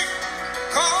name.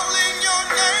 Calling your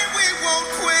name. We won't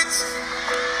quit.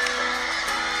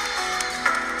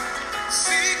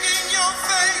 Seeking your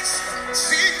face.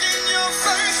 Seeking your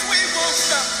face. We won't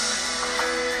stop.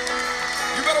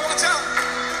 You better watch out.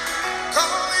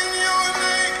 Calling your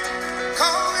name.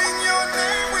 Calling your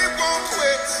name. We won't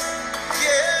quit.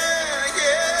 Yeah,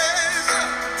 yes.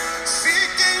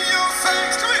 Seeking your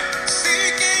face. Come here.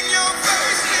 Seeking your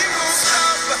face. We won't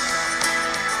stop.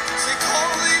 Say,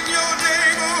 calling your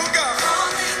name, oh God.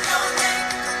 Calling your name.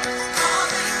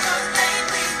 Calling your name.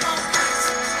 We won't quit.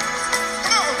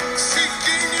 Come on.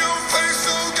 Seeking your face,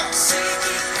 oh God.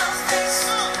 Seeking your face.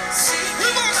 Seeking We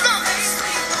won't your stop. face.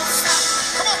 We won't stop.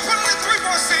 Come on, put it in 3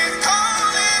 more. Say,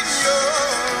 calling your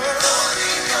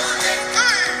Calling your name.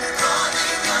 name.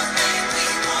 Calling your name. We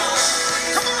won't.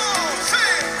 Come on,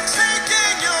 say,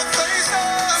 seeking your face,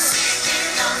 oh.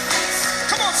 Seeking your face.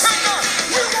 Come on, tell God,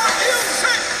 we want you.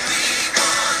 Say,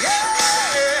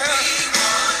 yeah,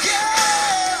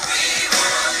 yeah.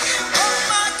 Oh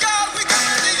my God, we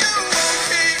come to you, oh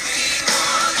King.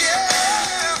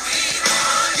 Yeah,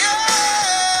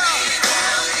 yeah.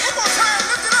 One more time,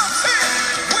 lift it up, say,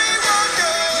 we want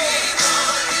you.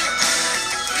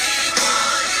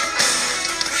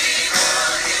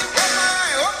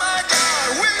 Oh my God,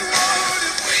 we want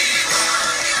you.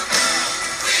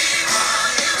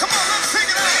 Come on, let's sing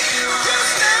it out. You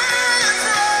stand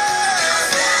forever.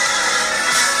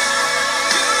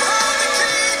 You hold the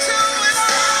key to it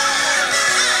all.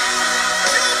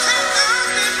 You cannot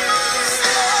be moved.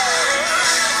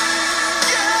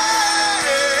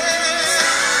 Yeah.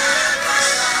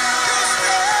 You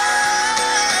stand.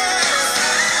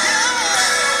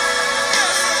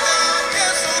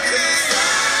 Yes, oh King.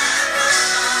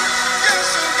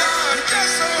 Yes, oh God.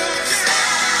 Yes, oh King.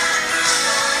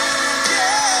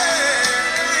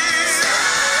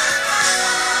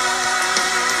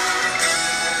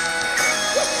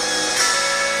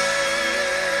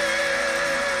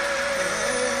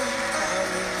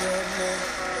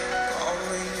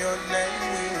 Calling your name,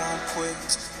 we won't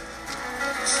quit.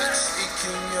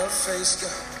 Seeking your face,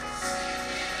 God.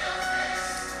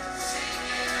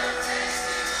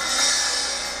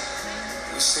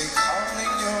 We say,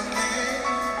 calling your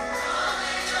name.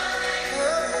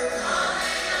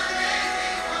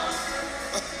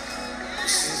 We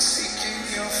say,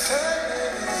 seeking your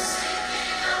face.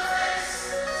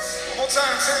 One more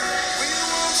time, say, we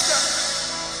won't stop.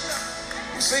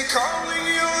 We say,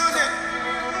 calling your name.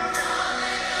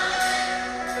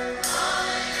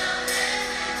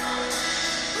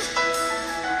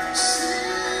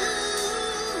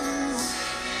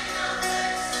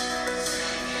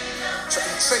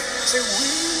 Say,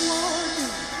 we want you.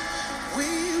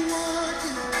 We want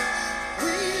you.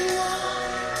 We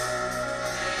want.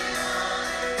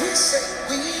 We say,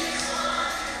 we.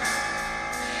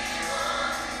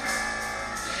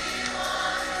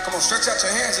 Come on, stretch out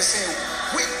your hands and say,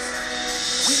 we want.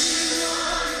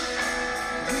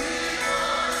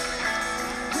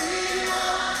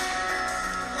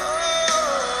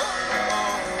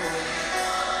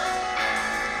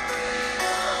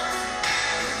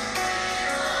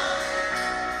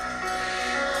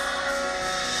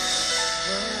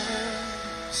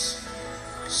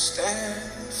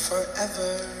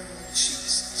 forever,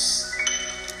 Jesus.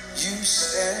 You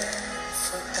stand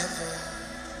forever.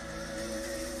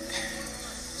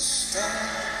 Stand.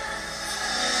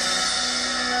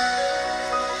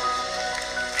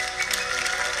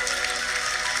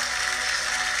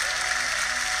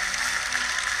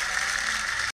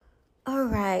 All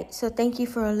right, so thank you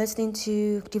for listening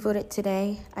to Devoted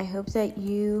today. I hope that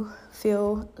you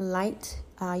feel light,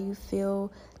 you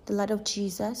feel the light of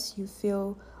Jesus, you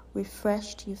feel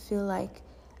refreshed, you feel like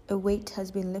a weight has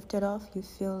been lifted off, you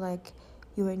feel like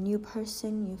you're a new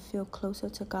person, you feel closer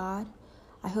to God.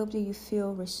 I hope that you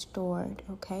feel restored,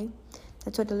 okay?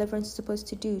 That's what deliverance is supposed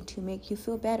to do, to make you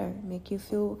feel better, make you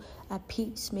feel at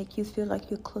peace, make you feel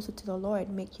like you're closer to the Lord,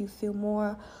 make you feel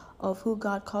more of who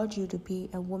God called you to be,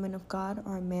 a woman of God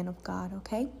or a man of God,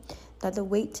 okay? That the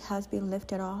weight has been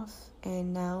lifted off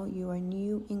and now you are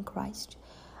new in Christ.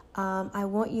 I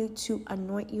want you to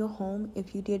anoint your home.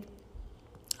 If you did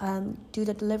do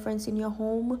the deliverance in your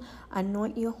home,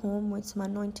 anoint your home with some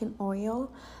anointing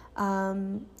oil.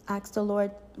 Ask the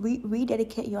Lord,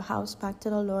 rededicate your house back to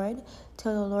the Lord.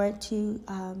 Tell the Lord to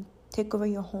take over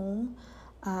your home.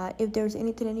 If there's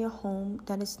anything in your home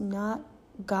that is not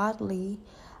godly,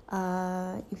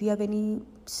 if you have any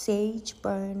sage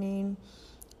burning,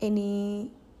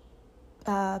 any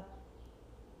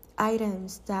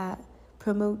items that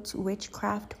promote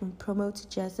witchcraft, promote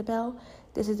Jezebel,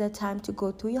 this is the time to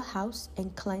go through your house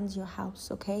and cleanse your house,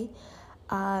 okay?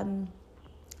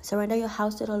 Surrender your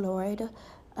house to the Lord.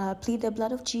 Plead the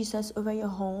blood of Jesus over your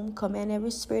home. Command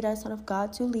every spirit that's not of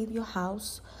God to leave your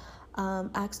house.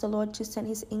 Ask the Lord to send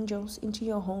his angels into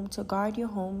your home to guard your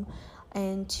home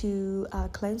and to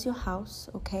cleanse your house,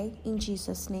 okay, in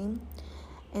Jesus' name.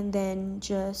 And then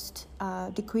just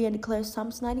decree and declare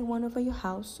Psalms 91 over your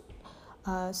house,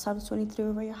 Psalms 23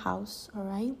 over your house, all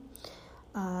right?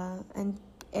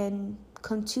 And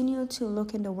continue to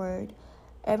look in the Word.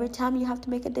 Every time you have to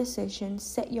make a decision,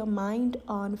 set your mind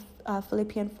on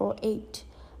Philippians 4:8,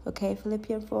 okay?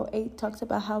 Philippians 4:8 talks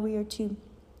about how we are to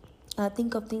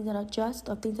think of things that are just,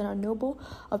 of things that are noble,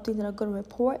 of things that are good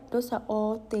report. Those are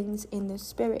all things in the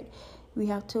Spirit. We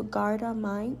have to guard our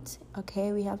minds,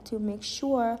 okay? We have to make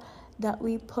sure that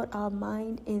we put our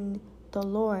mind in the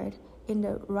Lord, in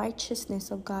the righteousness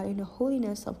of God, in the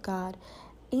holiness of God,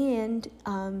 and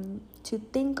to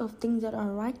think of things that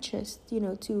are righteous,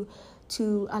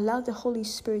 to allow the Holy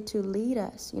Spirit to lead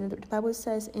us. The Bible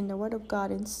says in the Word of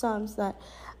God in Psalms that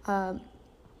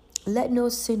let no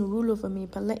sin rule over me,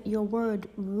 but let your word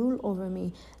rule over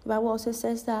me. The Bible also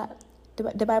says that,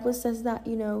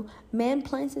 man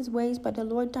plans his ways, but the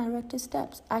Lord directs his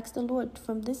steps. Ask the Lord,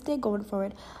 from this day going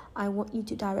forward, I want you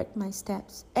to direct my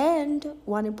steps. And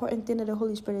one important thing that the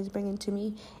Holy Spirit is bringing to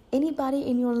me, anybody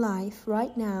in your life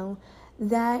right now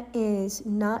that is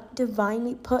not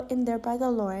divinely put in there by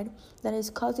the Lord, that is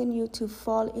causing you to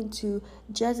fall into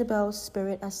Jezebel's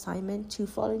spirit assignment, to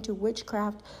fall into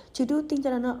witchcraft, to do things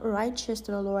that are not righteous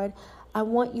to the Lord, I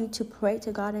want you to pray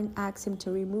to God and ask him to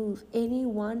remove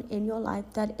anyone in your life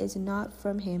that is not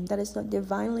from him, that is not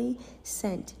divinely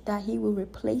sent, that he will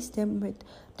replace them with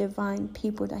divine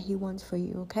people that he wants for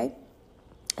you, okay?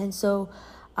 And so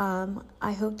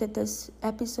I hope that this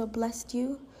episode blessed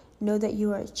you. Know that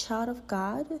you are a child of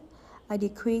God. I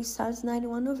decree Psalms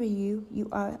 91 over you. You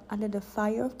are under the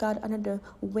fire of God, under the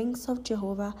wings of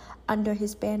Jehovah, under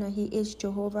his banner. He is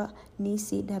Jehovah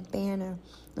Nisi, the banner.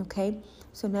 Okay?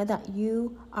 So now that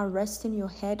you are resting your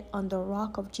head on the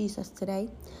rock of Jesus today,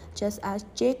 just as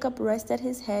Jacob rested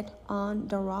his head on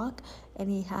the rock and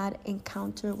he had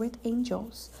encounter with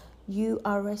angels, you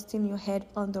are resting your head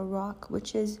on the rock,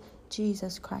 which is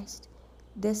Jesus Christ.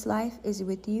 This life is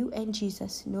with you and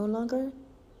Jesus, no longer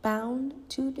bound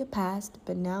to the past,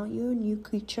 but now you're a new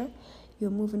creature.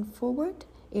 You're moving forward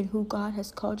in who God has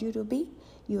called you to be.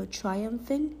 You're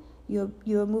triumphing.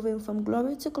 You're moving from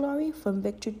glory to glory, from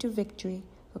victory to victory,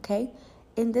 okay?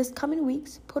 In this coming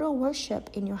weeks, put on worship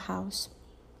in your house.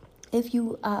 If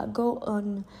you go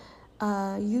on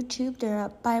YouTube, there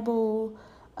are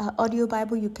audio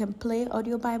Bible. You can play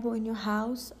audio Bible in your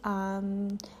house.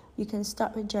 You can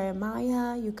start with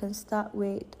Jeremiah. You can start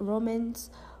with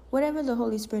Romans. Whatever the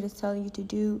Holy Spirit is telling you to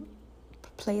do,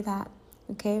 play that.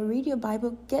 Okay? Read your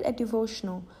Bible. Get a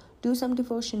devotional. Do some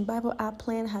devotion. Bible app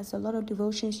plan has a lot of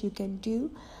devotions you can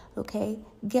do. Okay?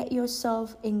 Get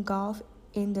yourself engulfed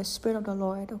in the Spirit of the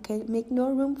Lord. Okay? Make no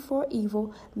room for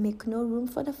evil. Make no room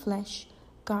for the flesh.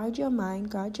 Guard your mind.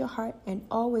 Guard your heart. And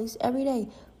always, every day,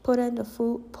 put on the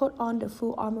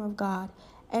full armor of God.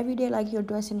 Every day like you're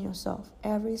dressing yourself.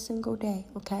 Every single day,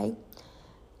 okay?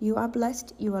 You are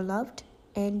blessed. You are loved.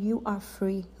 and you are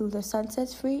free. Who the Son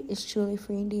sets free is truly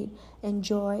free indeed.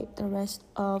 Enjoy the rest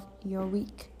of your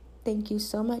week. Thank you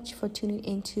so much for tuning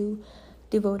into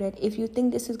Devoted. If you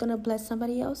think this is going to bless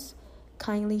somebody else,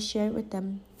 kindly share it with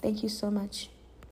them. Thank you so much.